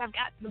 Of course, I've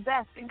got the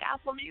best in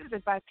gospel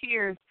music by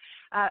peers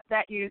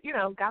that you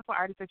know, gospel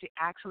artists that you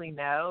actually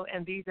know,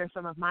 and these are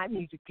some of my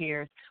music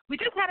peers. We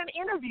just had an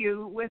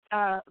interview with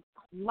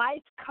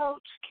life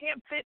coach,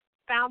 Camp Fit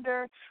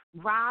founder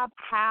Rob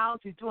Howze.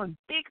 He's doing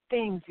big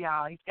things,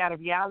 y'all. He's got a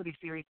reality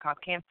series called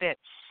Camp Fit.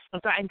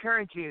 And so I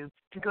encourage you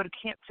to go to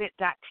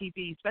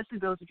campfit.tv, especially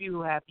those of you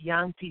who have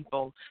young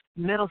people,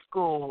 middle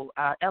school,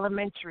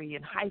 elementary,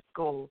 and high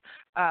school.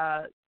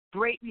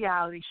 Great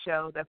reality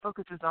show that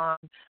focuses on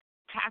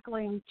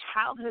tackling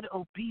childhood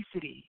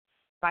obesity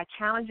by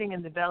challenging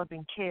and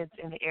developing kids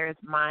in the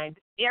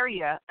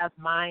area of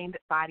mind,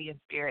 body, and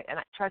spirit. And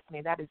trust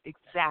me, that is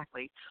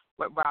exactly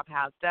what Rob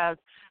Howze does.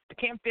 The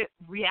Camp Fit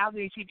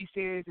reality TV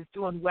series is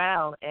doing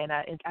well, and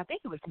I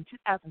think it was in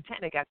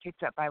 2010 it got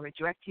picked up by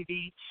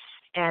DirecTV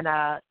and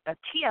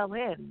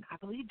TLN. I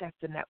believe that's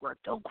the network.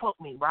 Don't quote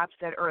me. Rob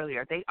said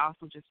earlier they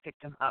also just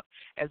picked them up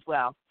as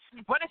well.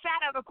 Want to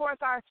shout out, of course,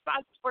 our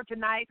sponsors for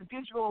tonight,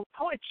 Visual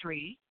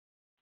Poetry,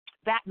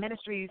 That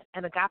Ministries,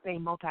 and Agape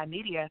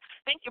Multimedia.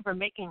 Thank you for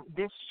making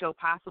this show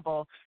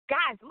possible.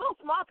 Guys, a little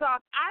small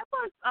talk. I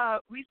was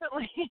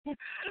recently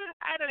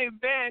at an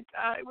event.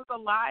 It was a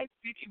live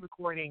CD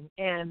recording,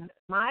 and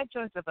my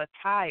choice of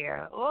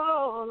attire,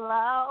 oh,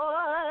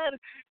 Lord,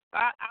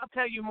 I'll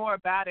tell you more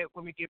about it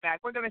when we get back.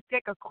 We're going to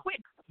take a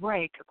quick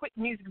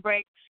music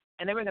break,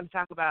 and then we're going to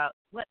talk about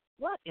what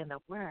in the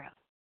world?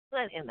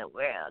 What in the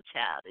world,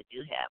 child, did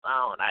you have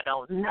on? I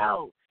don't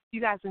know.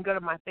 You guys can go to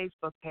my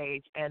Facebook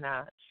page and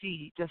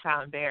see just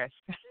how embarrassed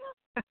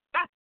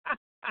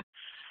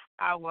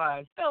I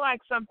was. Feel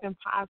like something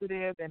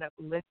positive and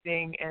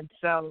uplifting. And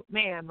so,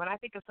 man, when I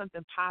think of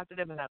something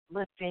positive and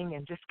uplifting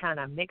and just kind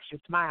of makes you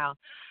smile,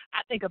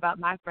 I think about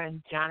my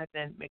friend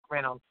Jonathan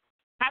McReynolds.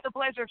 I had the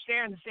pleasure of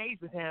sharing the stage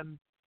with him.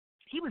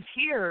 He was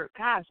here,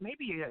 gosh, has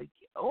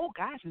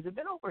it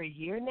been over a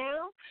year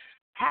now?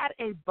 Had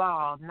a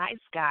ball,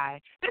 nice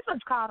guy. This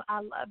one's called I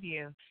Love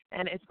You,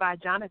 and it's by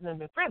Jonathan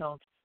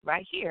McReynolds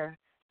right here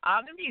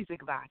on the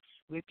Music Box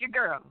with your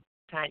girl,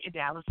 Tanya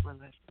Dallas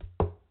Lewis.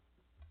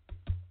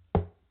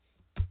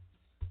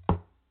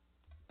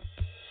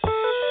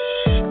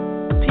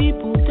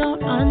 People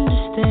don't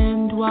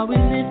understand why we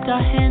lift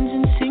our hands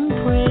and sing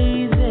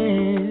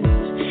praises,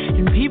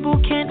 and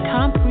people can't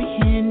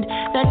comprehend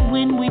that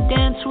when we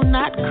dance we're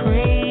not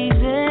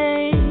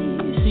crazy.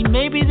 See,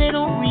 maybe they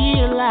don't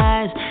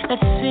realize that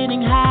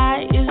sitting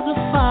high is the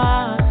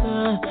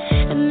Father,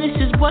 and this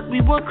is what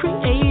we were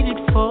created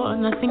for,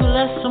 nothing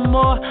less or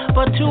more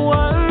but to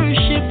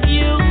worship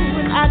you.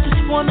 And I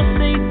just want to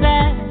say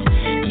that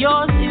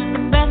yours is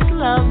the best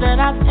love that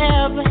I've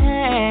ever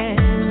had.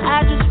 And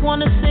I just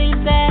want to say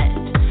that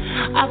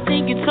I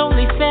think it's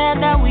only fair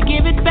that we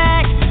give it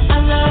back. I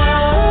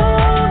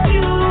love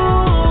you.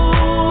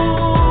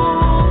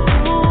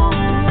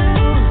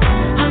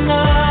 I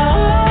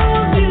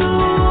love you.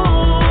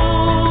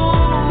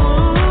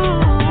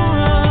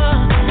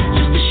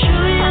 Just to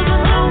show you that I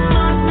know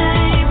my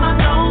name, I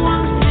know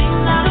one thing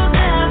that'll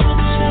never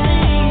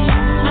change.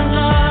 I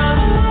love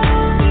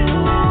you.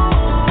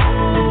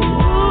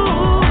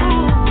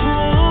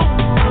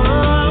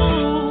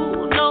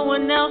 No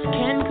one else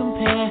can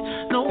compare,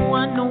 no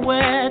one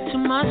nowhere to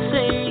my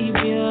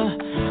Savior.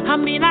 I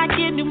mean, I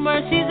get new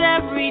mercies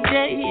every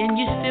day, and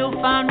you still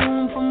find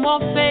room for more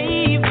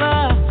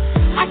favor.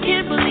 I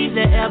can't believe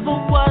there ever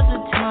was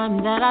a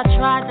time that I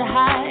tried to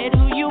hide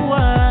who you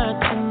were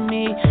to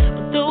me.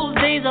 But those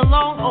days are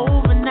long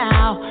over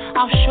now.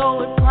 I'll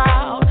show it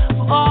proud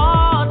for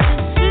all to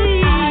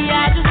see.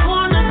 I just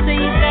want to say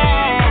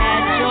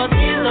that yours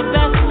is the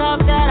best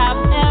love that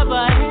I've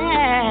ever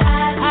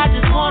had. I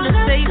just want to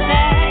say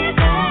that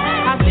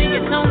I think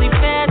it's only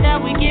fair that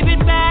we give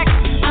it back.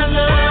 I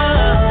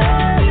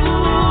love you.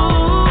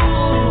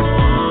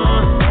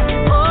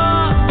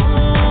 Oh,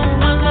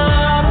 I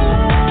love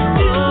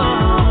you.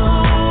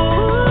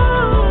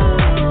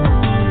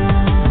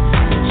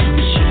 Just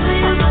to show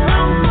you I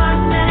know my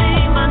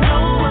name, I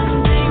know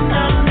one thing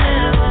that'll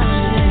never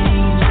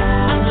change.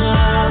 I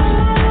love you.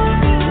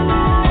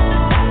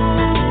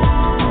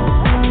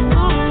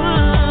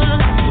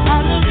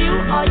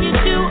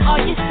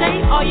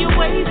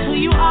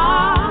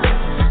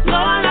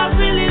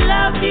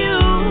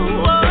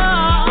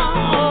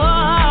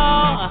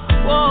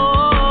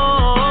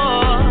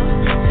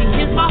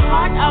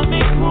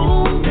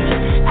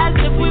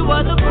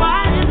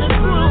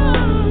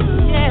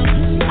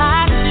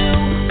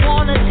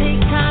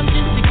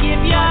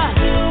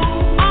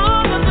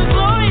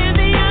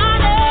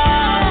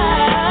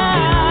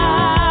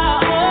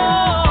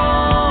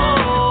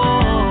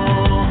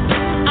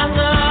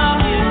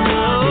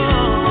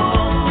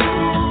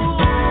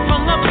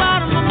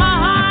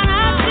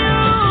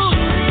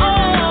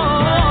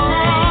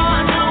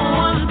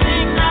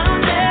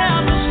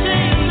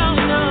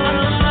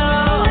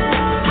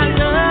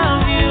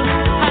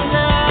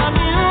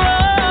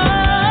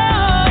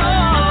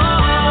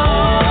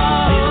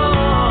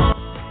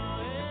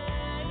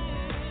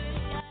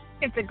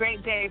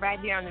 great day right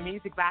here on the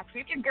Music Box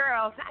with your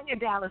girl, Tanya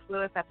Dallas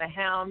Lewis at the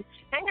helm,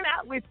 hanging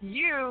out with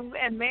you.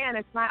 And, man,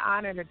 it's my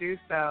honor to do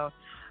so.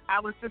 I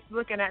was just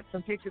looking at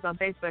some pictures on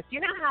Facebook. You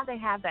know how they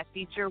have that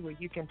feature where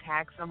you can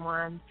tag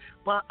someone?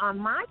 Well, on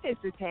my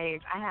Facebook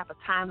page, I have a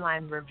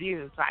timeline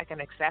review, so I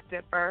can accept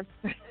it first.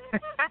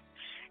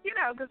 You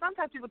know, because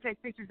sometimes people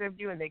take pictures of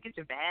you and they get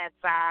your bad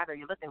side, or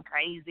you're looking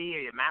crazy, or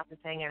your mouth is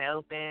hanging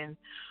open.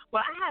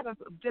 Well, I had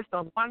just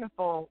a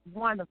wonderful,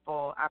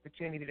 wonderful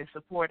opportunity to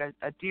support a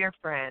dear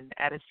friend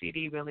at a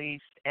CD release,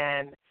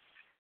 and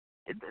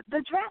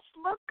the dress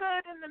looked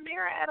good in the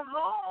mirror at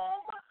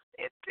home.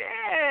 It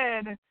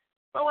did.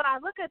 But when I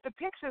look at the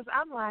pictures,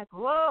 I'm like,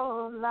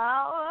 whoa,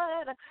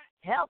 Lord,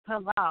 help her,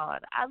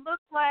 Lord. I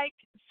look like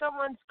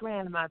someone's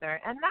grandmother,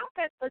 and not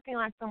that looking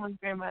like someone's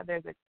grandmother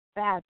is a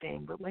bad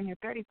thing, but when you're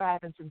 35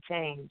 and some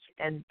change,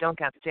 and don't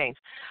count the change,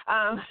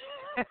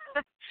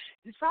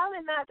 it's probably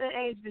not the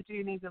age that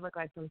you need to look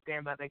like someone's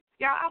grandmother.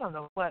 Yeah, I don't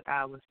know what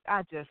I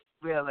just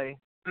really,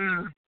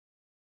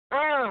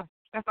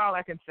 that's all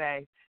I can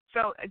say.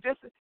 So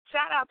just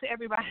shout out to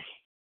everybody.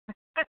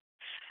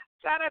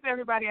 Shout out to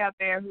everybody out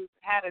there who's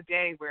had a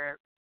day where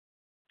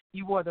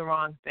you wore the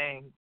wrong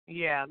thing.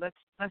 Yeah, let's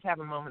have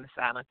a moment of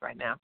silence right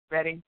now.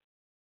 Ready?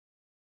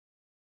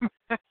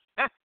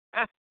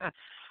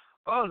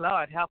 Oh,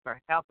 Lord, help her.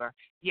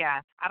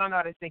 Yeah, I don't know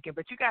what I was thinking,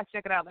 but you guys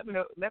check it out. Let me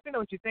know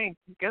what you think.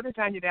 Go to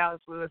Tanya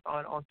Dallas Lewis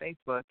on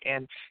Facebook.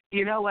 And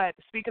you know what?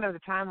 Speaking of the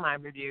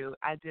timeline review,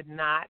 I did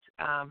not,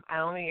 I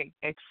only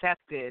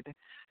accepted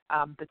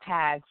the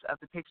tags of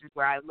the pictures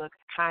where I look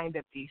kind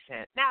of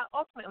decent. Now,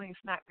 ultimately,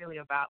 it's not really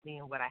about me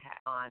and what I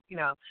have on. You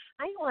know,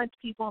 I want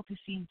people to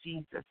see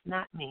Jesus,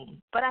 not me.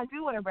 But I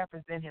do want to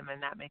represent him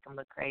and not make him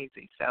look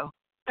crazy. So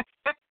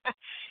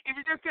if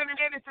you're just tuning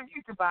in, it's a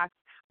Music Box.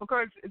 Of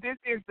course, this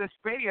is this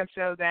radio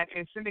show that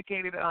is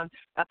syndicated on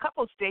a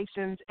couple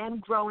stations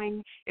and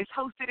growing. It's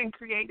hosted and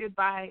created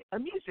by a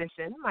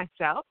musician,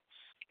 myself.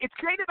 It's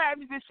created by a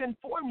musician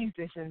for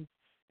musicians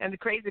and the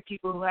crazy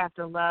people who have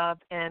to love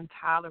and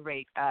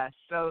tolerate us.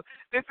 So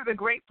this is a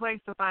great place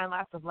to find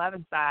lots of love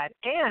inside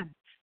and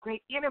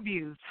great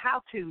interviews,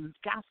 how-tos,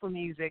 gospel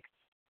music,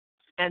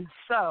 and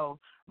so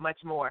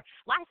much more.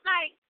 Last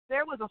night,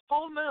 there was a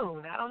full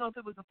moon. I don't know if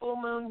it was a full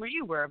moon where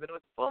you were, but it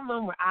was a full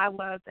moon where I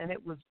was, and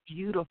it was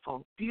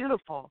beautiful,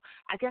 beautiful.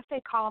 I guess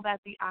they call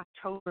that the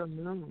October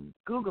moon.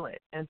 Google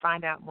it and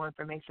find out more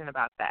information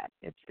about that.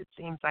 It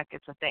seems like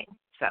it's a thing.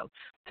 So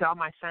to all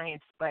my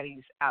science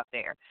buddies out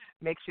there,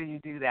 make sure you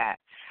do that.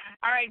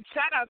 All right,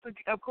 shout out,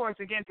 of course,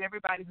 again, to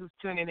everybody who's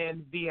tuning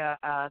in via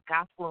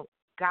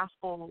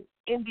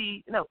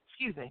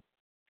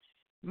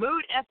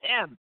Mood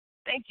FM.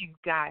 Thank you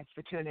guys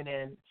for tuning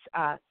in.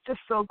 Just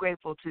so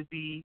grateful to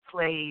be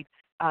played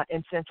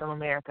in Central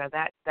America.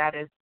 That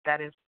is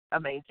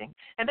amazing.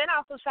 And then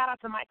also shout out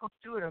to Michael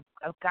Stewart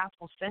of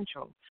Gospel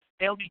Central.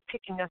 They'll be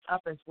picking us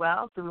up as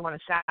well, so we want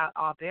to shout out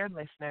all their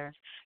listeners.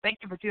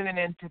 Thank you for tuning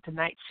in to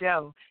tonight's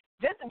show.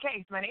 Just in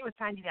case, my name is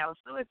Tanya Dallas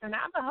Lewis, and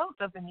I'm the host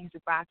of the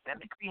Music Box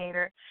and the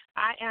creator.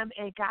 I am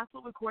a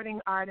gospel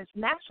recording artist,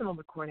 national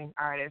recording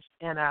artist,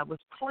 and I was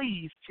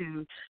pleased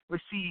to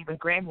receive a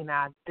Grammy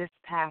nod this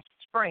past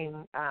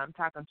spring,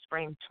 talking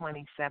spring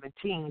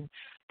 2017.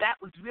 That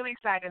was really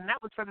exciting, and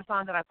that was for the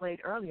song that I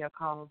played earlier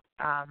called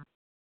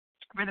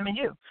Rhythm and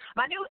You.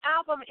 My new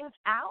album is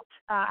out.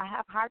 I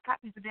have hard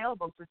copies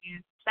available, so if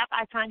you stop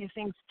by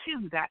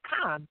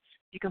TanyaSings2.com,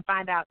 you can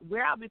find out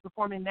where I'll be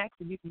performing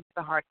next, and you can get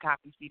the hard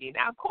copy CD.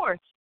 Now, of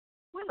course,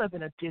 we live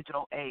in a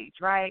digital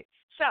age, right?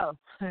 So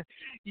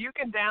you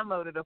can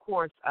download it, of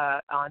course,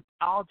 on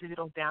all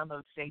digital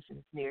download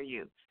stations near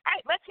you. All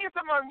right, let's hear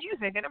some more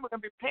music, and then we're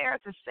going to prepare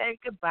to say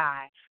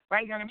goodbye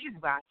right here on the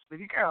Music Box with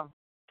your girl,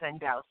 Tanya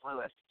Dallas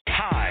Lewis.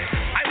 Hi,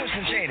 I'm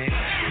Winston Cheney.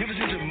 You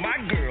listen to my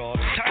girl,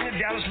 Tanya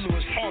Dallas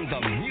Lewis, on the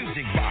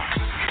Music Box.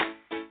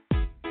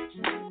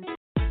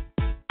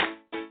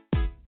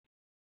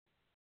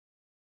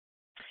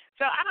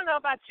 So I don't know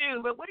about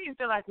you, but what do you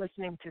feel like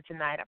listening to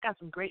tonight? I've got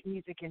some great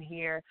music in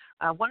here.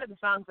 One of the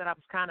songs that I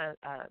was kind of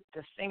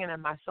just singing in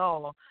my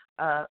soul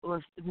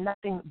was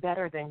Nothing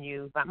Better Than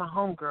You by my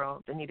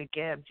homegirl, Danita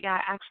Gibbs. Yeah,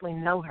 I actually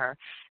know her.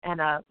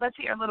 And let's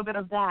hear a little bit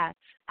of that.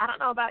 I don't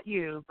know about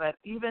you, but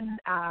even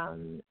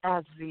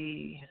as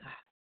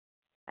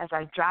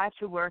I drive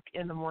to work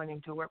in the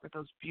morning to work with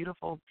those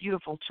beautiful,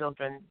 beautiful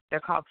children, they're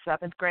called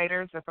seventh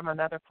graders. They're from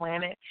another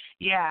planet.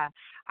 Yeah,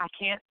 I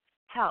can't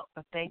help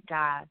but thank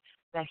God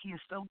that he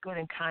is so good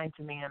and kind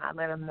to me, and I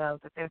let him know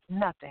that there's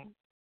nothing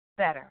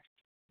better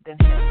than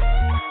him.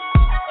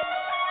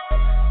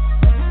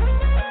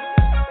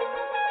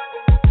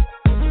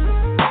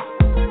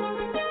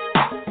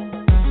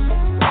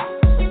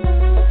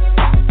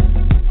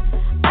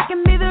 I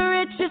can be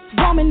the richest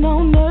woman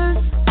on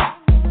earth,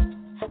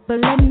 but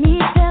let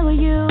me tell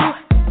you,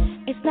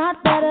 it's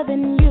not better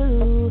than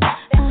you.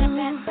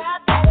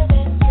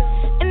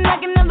 And I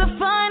can have the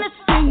finest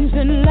things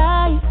in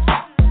life,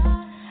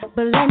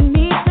 but let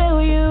me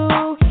tell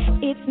you,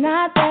 it's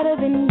not better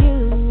than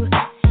you.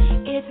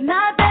 It's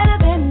not better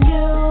than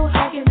you.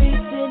 I can be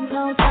sitting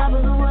on top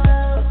of the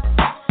world,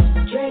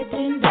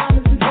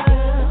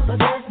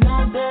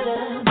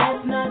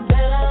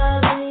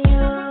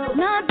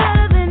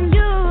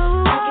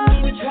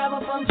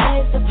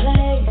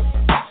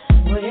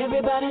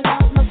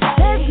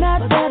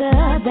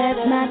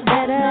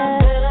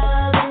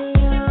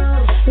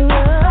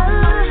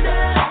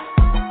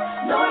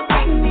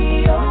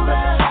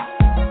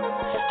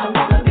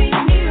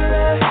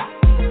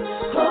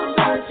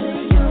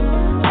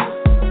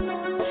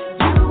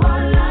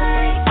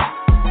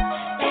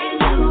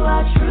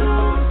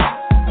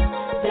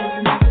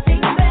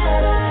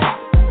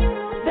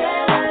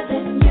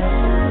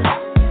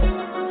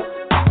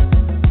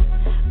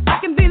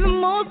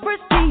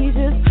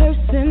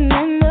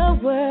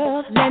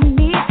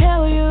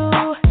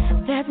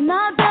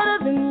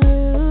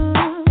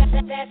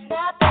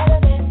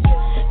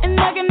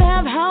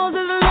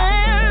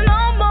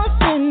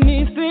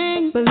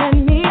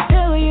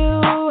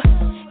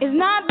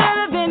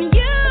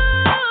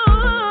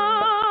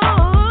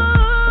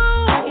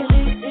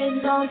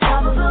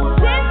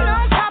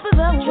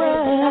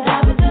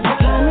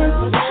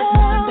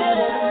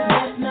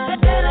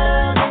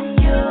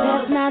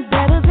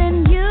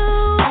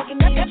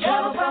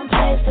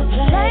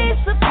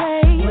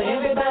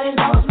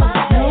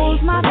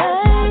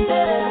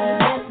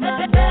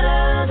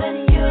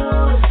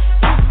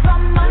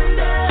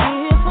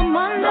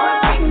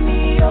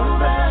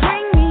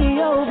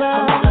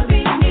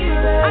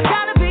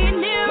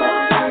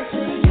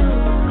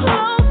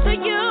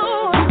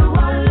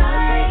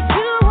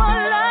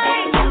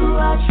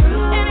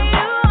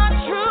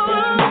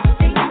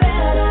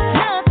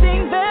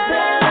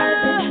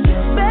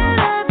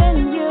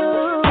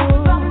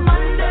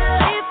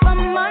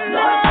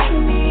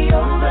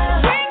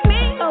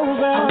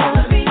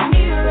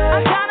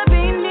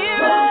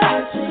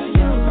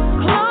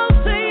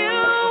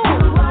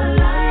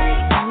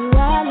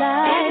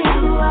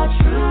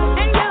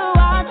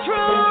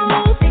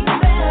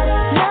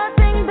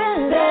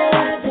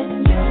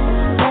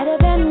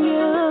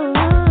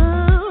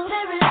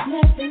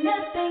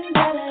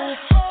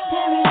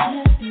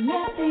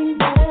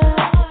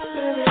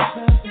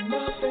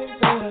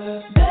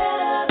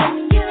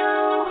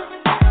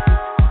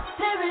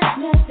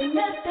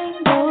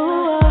 nothing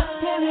better.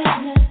 There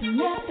is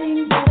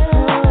nothing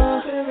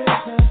better. There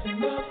is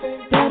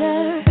nothing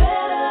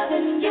better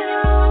than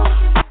you.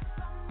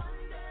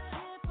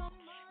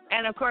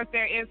 And of course,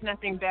 there is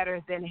nothing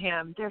better than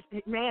him.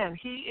 Man,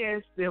 he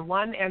is the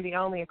one and the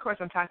only. Of course,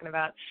 I'm talking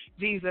about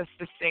Jesus,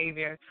 the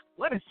Savior.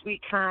 What a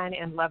sweet, kind,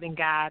 and loving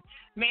God.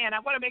 Man, I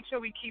want to make sure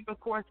we keep, of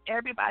course,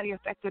 everybody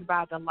affected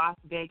by the Las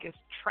Vegas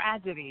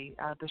tragedy,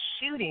 the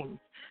shooting.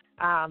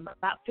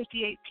 About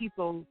 58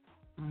 people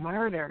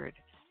murdered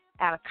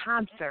at a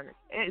concert.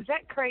 Is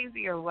that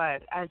crazy or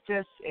what?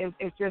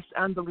 It's just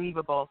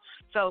unbelievable.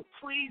 So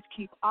please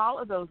keep all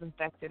of those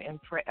infected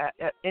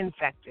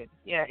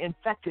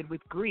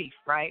with grief,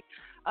 right?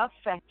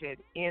 Affected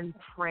in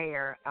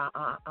prayer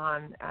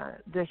on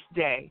this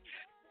day.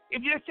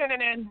 If you're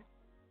tuning in,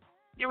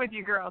 you're with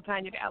your girl,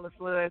 Tanya Dallas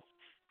Lewis.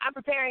 I'm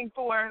preparing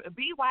for a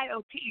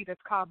BYOP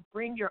that's called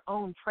Bring Your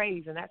Own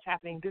Praise, and that's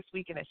happening this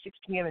weekend at 6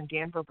 p.m. in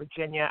Danville,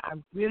 Virginia.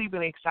 I'm really,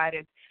 really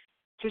excited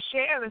to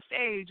share the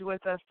stage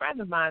with a friend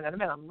of mine that I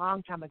met a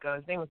long time ago.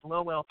 His name was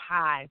Lowell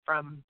Pye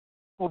from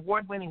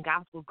award-winning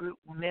gospel group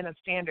Men of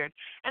Standard.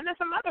 And there's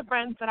some other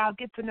friends that I'll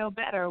get to know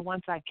better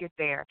once I get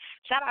there.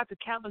 Shout out to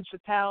Kelvin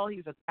Chappelle.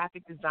 He's a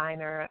graphic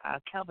designer,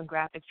 Kelvin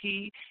Graphics.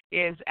 He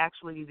is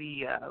actually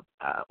the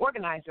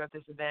organizer of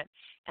this event,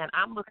 and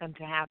I'm looking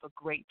to have a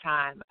great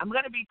time. I'm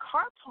going to be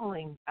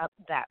carpooling up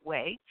that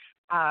way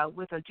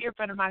with a dear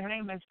friend of mine. Her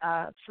name is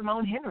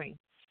Simone Henry.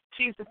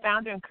 She's the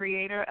founder and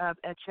creator of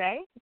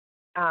Etche.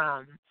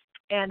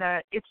 And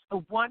it's a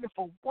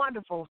wonderful,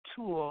 wonderful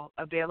tool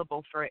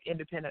available for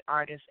independent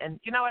artists. And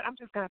you know what? I'm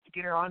just going to have to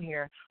get her on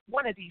here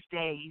one of these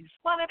days,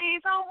 one of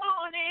these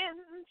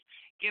mornings,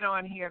 get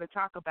on here to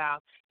talk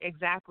about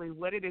exactly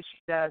what it is she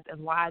does and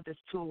why this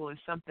tool is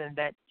something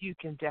that you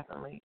can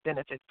definitely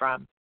benefit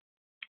from.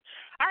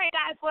 All right,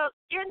 guys. Well,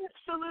 in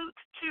salute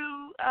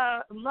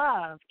to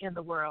love in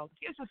the world,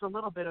 here's just a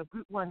little bit of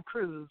Route 1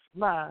 Cruise.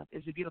 Love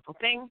is a beautiful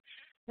thing.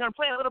 I'm going to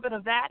play a little bit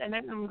of that, and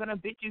then I'm going to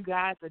bid you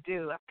guys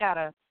adieu. I've got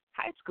a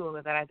high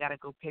schooler that I got to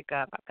go pick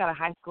up. I've got a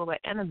high schooler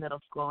and a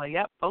middle schooler.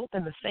 Yep, both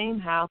in the same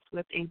house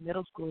with a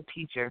middle school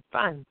teacher.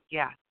 Fun.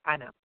 Yeah, I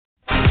know.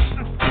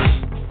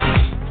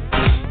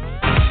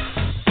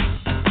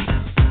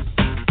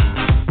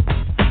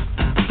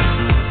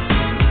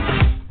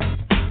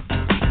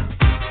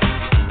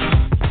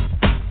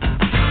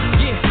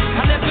 Yeah,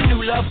 I never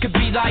knew love could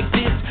be like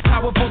this.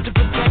 Powerful to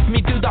protect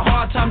me through the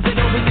hard times that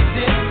always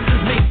exist.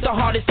 Make the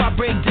hardest I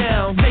break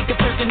down. Make a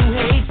person who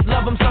hates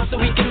love himself so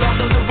he can love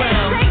those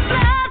around. Take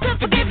love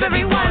to Forgive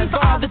everyone for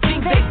all the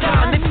things they've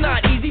done. It's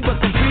not easy, but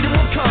the freedom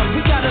will come.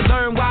 We gotta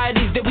learn why it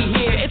is that we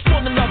here. It's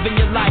more than love in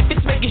your life.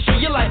 It's making sure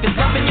your life is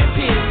loving your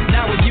peers.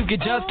 Now if you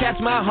could just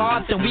catch my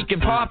heart, then we can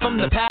part from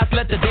the past.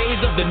 Let the days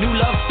of the new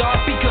love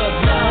start, because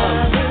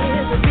love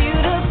is a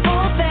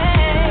beautiful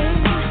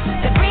thing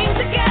that brings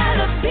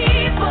together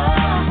people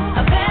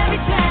of every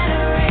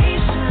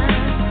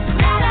generation.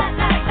 La la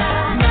la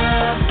la.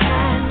 Love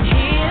can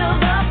heal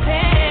the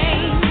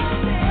pain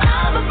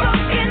of a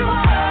broken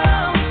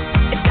world.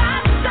 It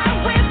got to start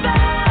with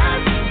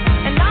us,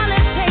 and all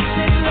it takes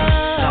is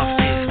love.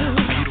 Love is a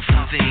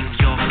beautiful thing,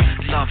 yo.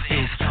 Love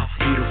is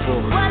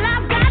beautiful. Well,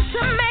 I've got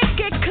to make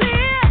it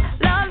clear,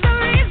 love's the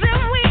reason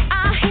we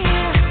are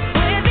here.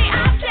 We're the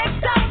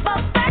object of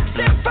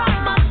affection from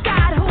a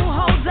God who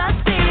holds us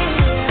dear.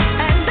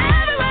 And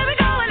everywhere we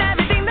go and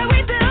everything that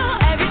we do,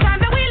 every time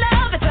that we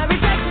love, it's a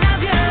reflection of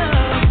you.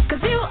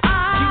 'Cause you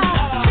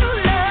are true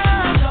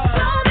love,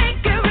 so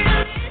make it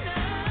real.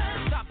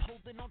 Stop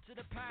holding on to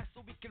the past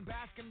so we can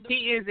bask in the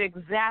He is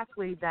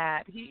exactly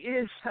that. He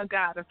is a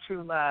God of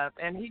true love,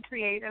 and he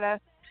created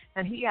us,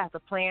 and he has a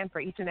plan for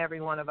each and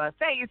every one of us.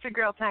 Hey, it's your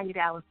girl, Tanya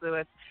Dallas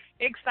Lewis.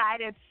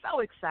 Excited,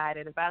 so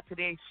excited about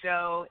today's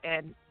show,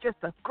 and just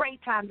a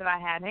great time that I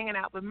had hanging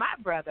out with my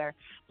brother,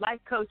 life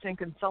coach and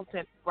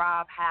consultant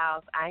Rob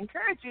Howze. I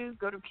encourage you,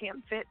 go to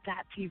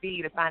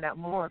camfit.tv to find out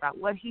more about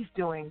what he's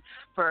doing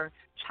for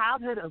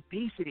childhood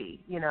obesity,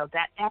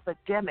 that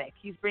epidemic.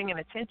 He's bringing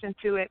attention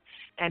to it,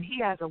 and he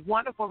has a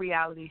wonderful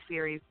reality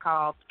series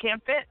called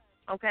Camp Fit.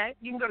 Okay,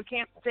 you can go to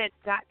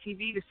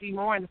campfit.tv to see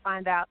more and to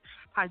find out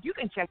how you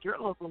can check your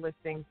local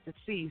listings to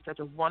see such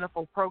a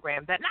wonderful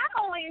program that not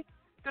only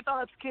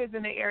develops kids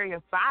in the area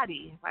of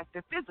body, like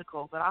their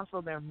physical, but also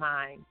their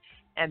mind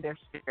and their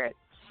spirit.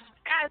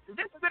 Guys,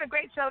 this has been a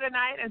great show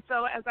tonight, and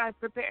so as I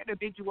prepare to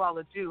bid you all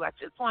adieu, I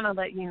just want to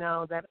let you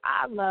know that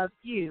I love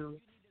you,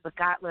 but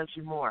God loves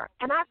you more.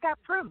 And I've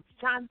got proof.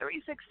 John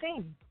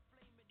 3:16.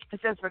 It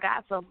says, "For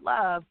God so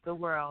loved the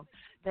world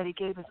that he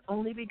gave his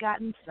only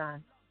begotten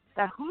Son,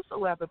 that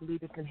whosoever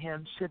believeth in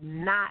him should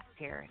not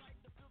perish,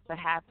 but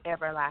have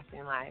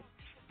everlasting life."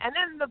 And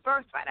then the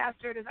verse right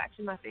after it is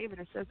actually my favorite.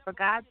 It says, For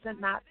God sent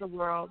not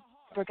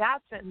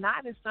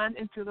his Son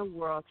into the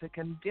world to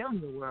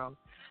condemn the world,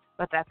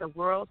 but that the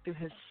world through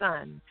his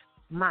Son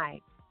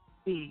might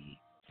be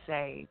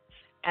saved.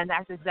 And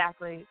that's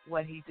exactly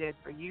what he did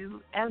for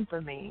you and for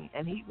me.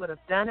 And he would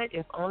have done it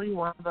if only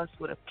one of us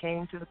would have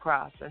came to the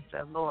cross and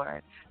said,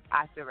 Lord,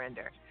 I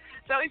surrender.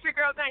 So it's your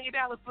girl, Tanya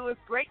Dallas Lewis.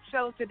 Great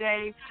show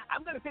today.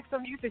 I'm going to pick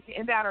some music to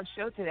end out our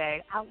show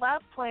today. I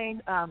love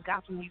playing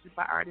gospel music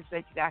by artists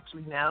that you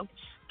actually know.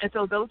 And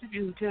so those of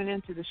you who tune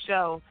into the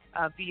show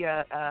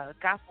via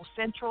Gospel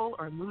Central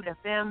or Mood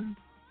FM,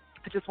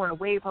 I just want to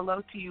wave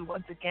hello to you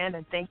once again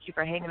and thank you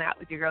for hanging out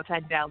with your girl,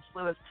 Tanya Dallas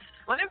Lewis.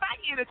 I want to invite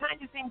you to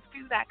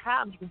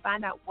TanyaSingsPew.com. You can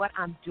find out what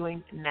I'm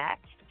doing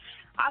next.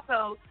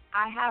 Also,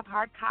 I have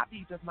hard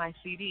copies of my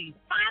CD.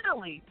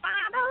 Finally.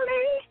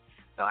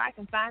 So I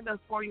can sign those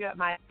for you at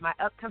my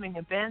upcoming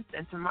events.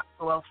 And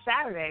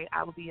Saturday,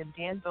 I will be in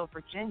Danville,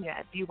 Virginia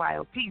at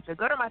BYOP. So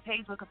go to my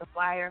page, look at the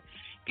flyer,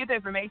 get the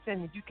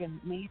information, and you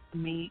can meet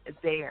me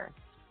there.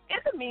 In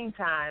the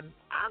meantime,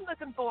 I'm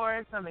looking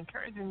for some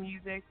encouraging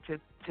music to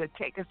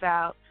take us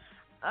out.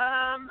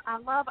 I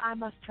love I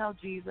Must Tell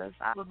Jesus.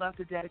 I would love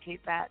to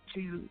dedicate that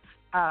to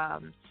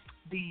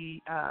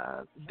the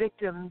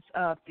victims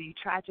of the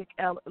tragic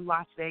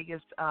Las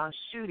Vegas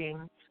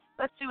shooting.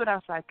 Let's see what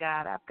else I've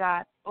got. I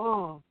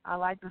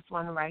like this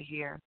one right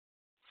here.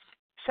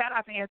 Shout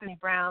out to Anthony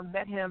Brown.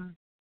 Met him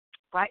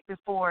right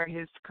before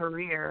his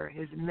career,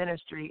 his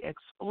ministry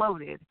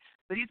exploded.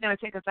 But he's going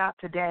to take us out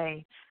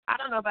today. I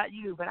don't know about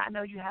you, but I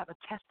know you have a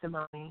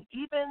testimony,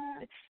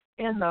 even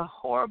in the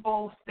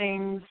horrible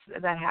things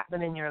that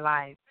happen in your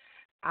life.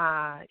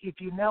 If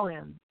you know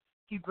him,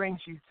 he brings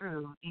you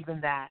through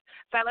even that.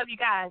 So I love you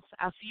guys.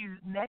 I'll see you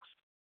next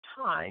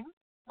time,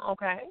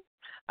 okay?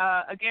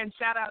 Again,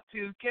 shout out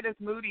to Kenneth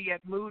Moody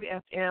at Mood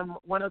FM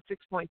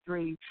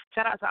 106.3.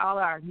 Shout out to all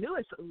our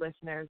newest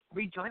listeners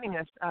rejoining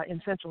us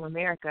in Central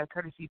America,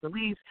 courtesy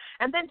Belize.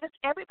 And then just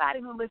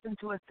everybody who listened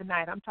to us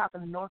tonight. I'm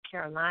talking North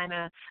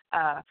Carolina.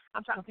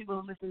 I'm talking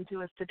people who listen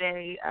to us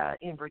today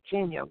in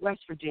Virginia,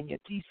 West Virginia,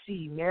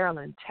 D.C.,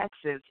 Maryland,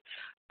 Texas,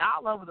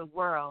 all over the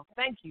world.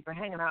 Thank you for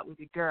hanging out with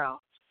your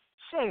girl.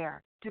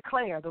 Share,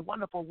 declare the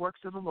wonderful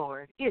works of the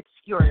Lord. It's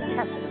your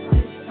testimony.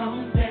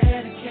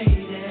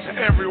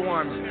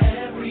 Everyone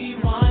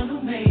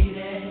who made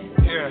it,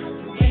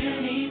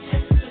 any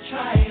test or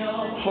trial,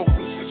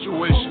 hopeless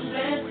situation,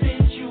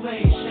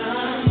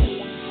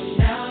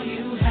 now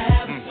you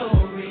have a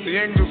story. The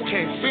angels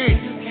can't sing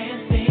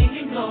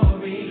in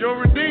glory. You're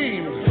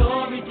redeemed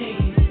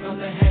from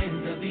the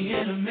hands of the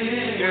enemy.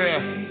 Yeah,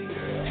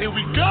 here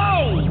we go.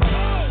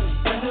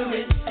 Whether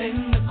it's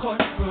in the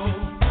courtroom,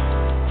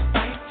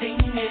 fighting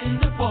in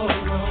the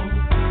ballroom,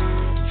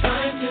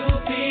 trying to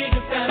feed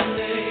your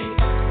family.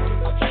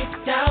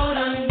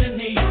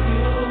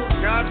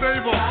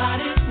 God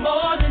is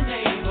more than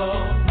able.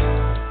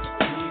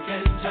 He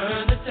can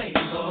turn the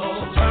table.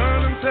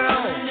 Turn and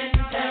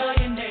tell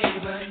your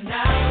neighbor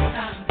now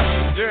time.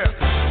 Yeah.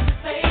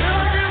 Can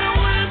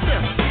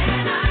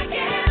I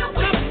get a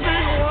witness?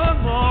 Just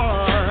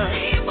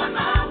one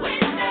more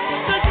witness.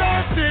 The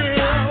God still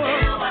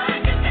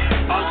working there.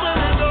 Open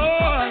the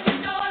doors.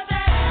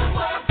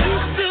 You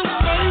still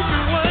made me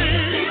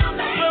wait.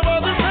 Where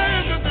other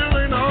men are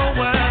doing no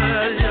way.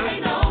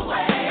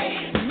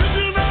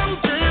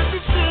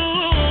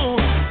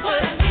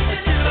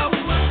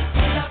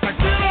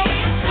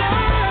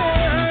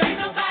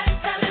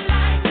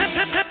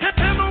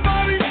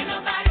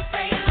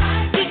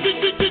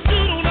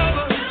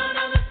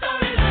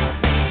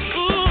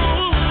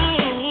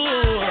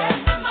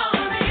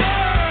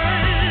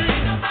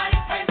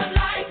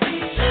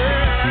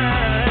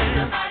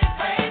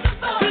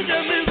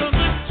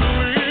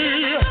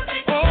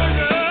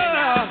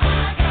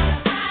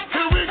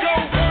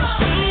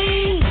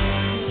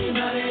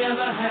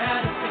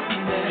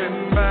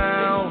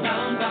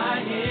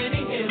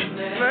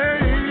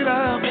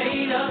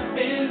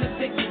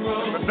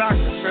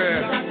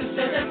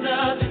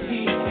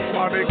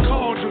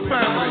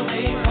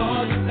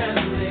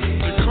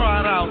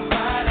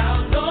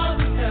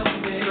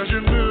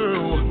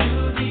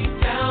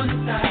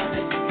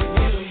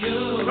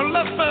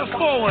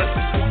 Forward.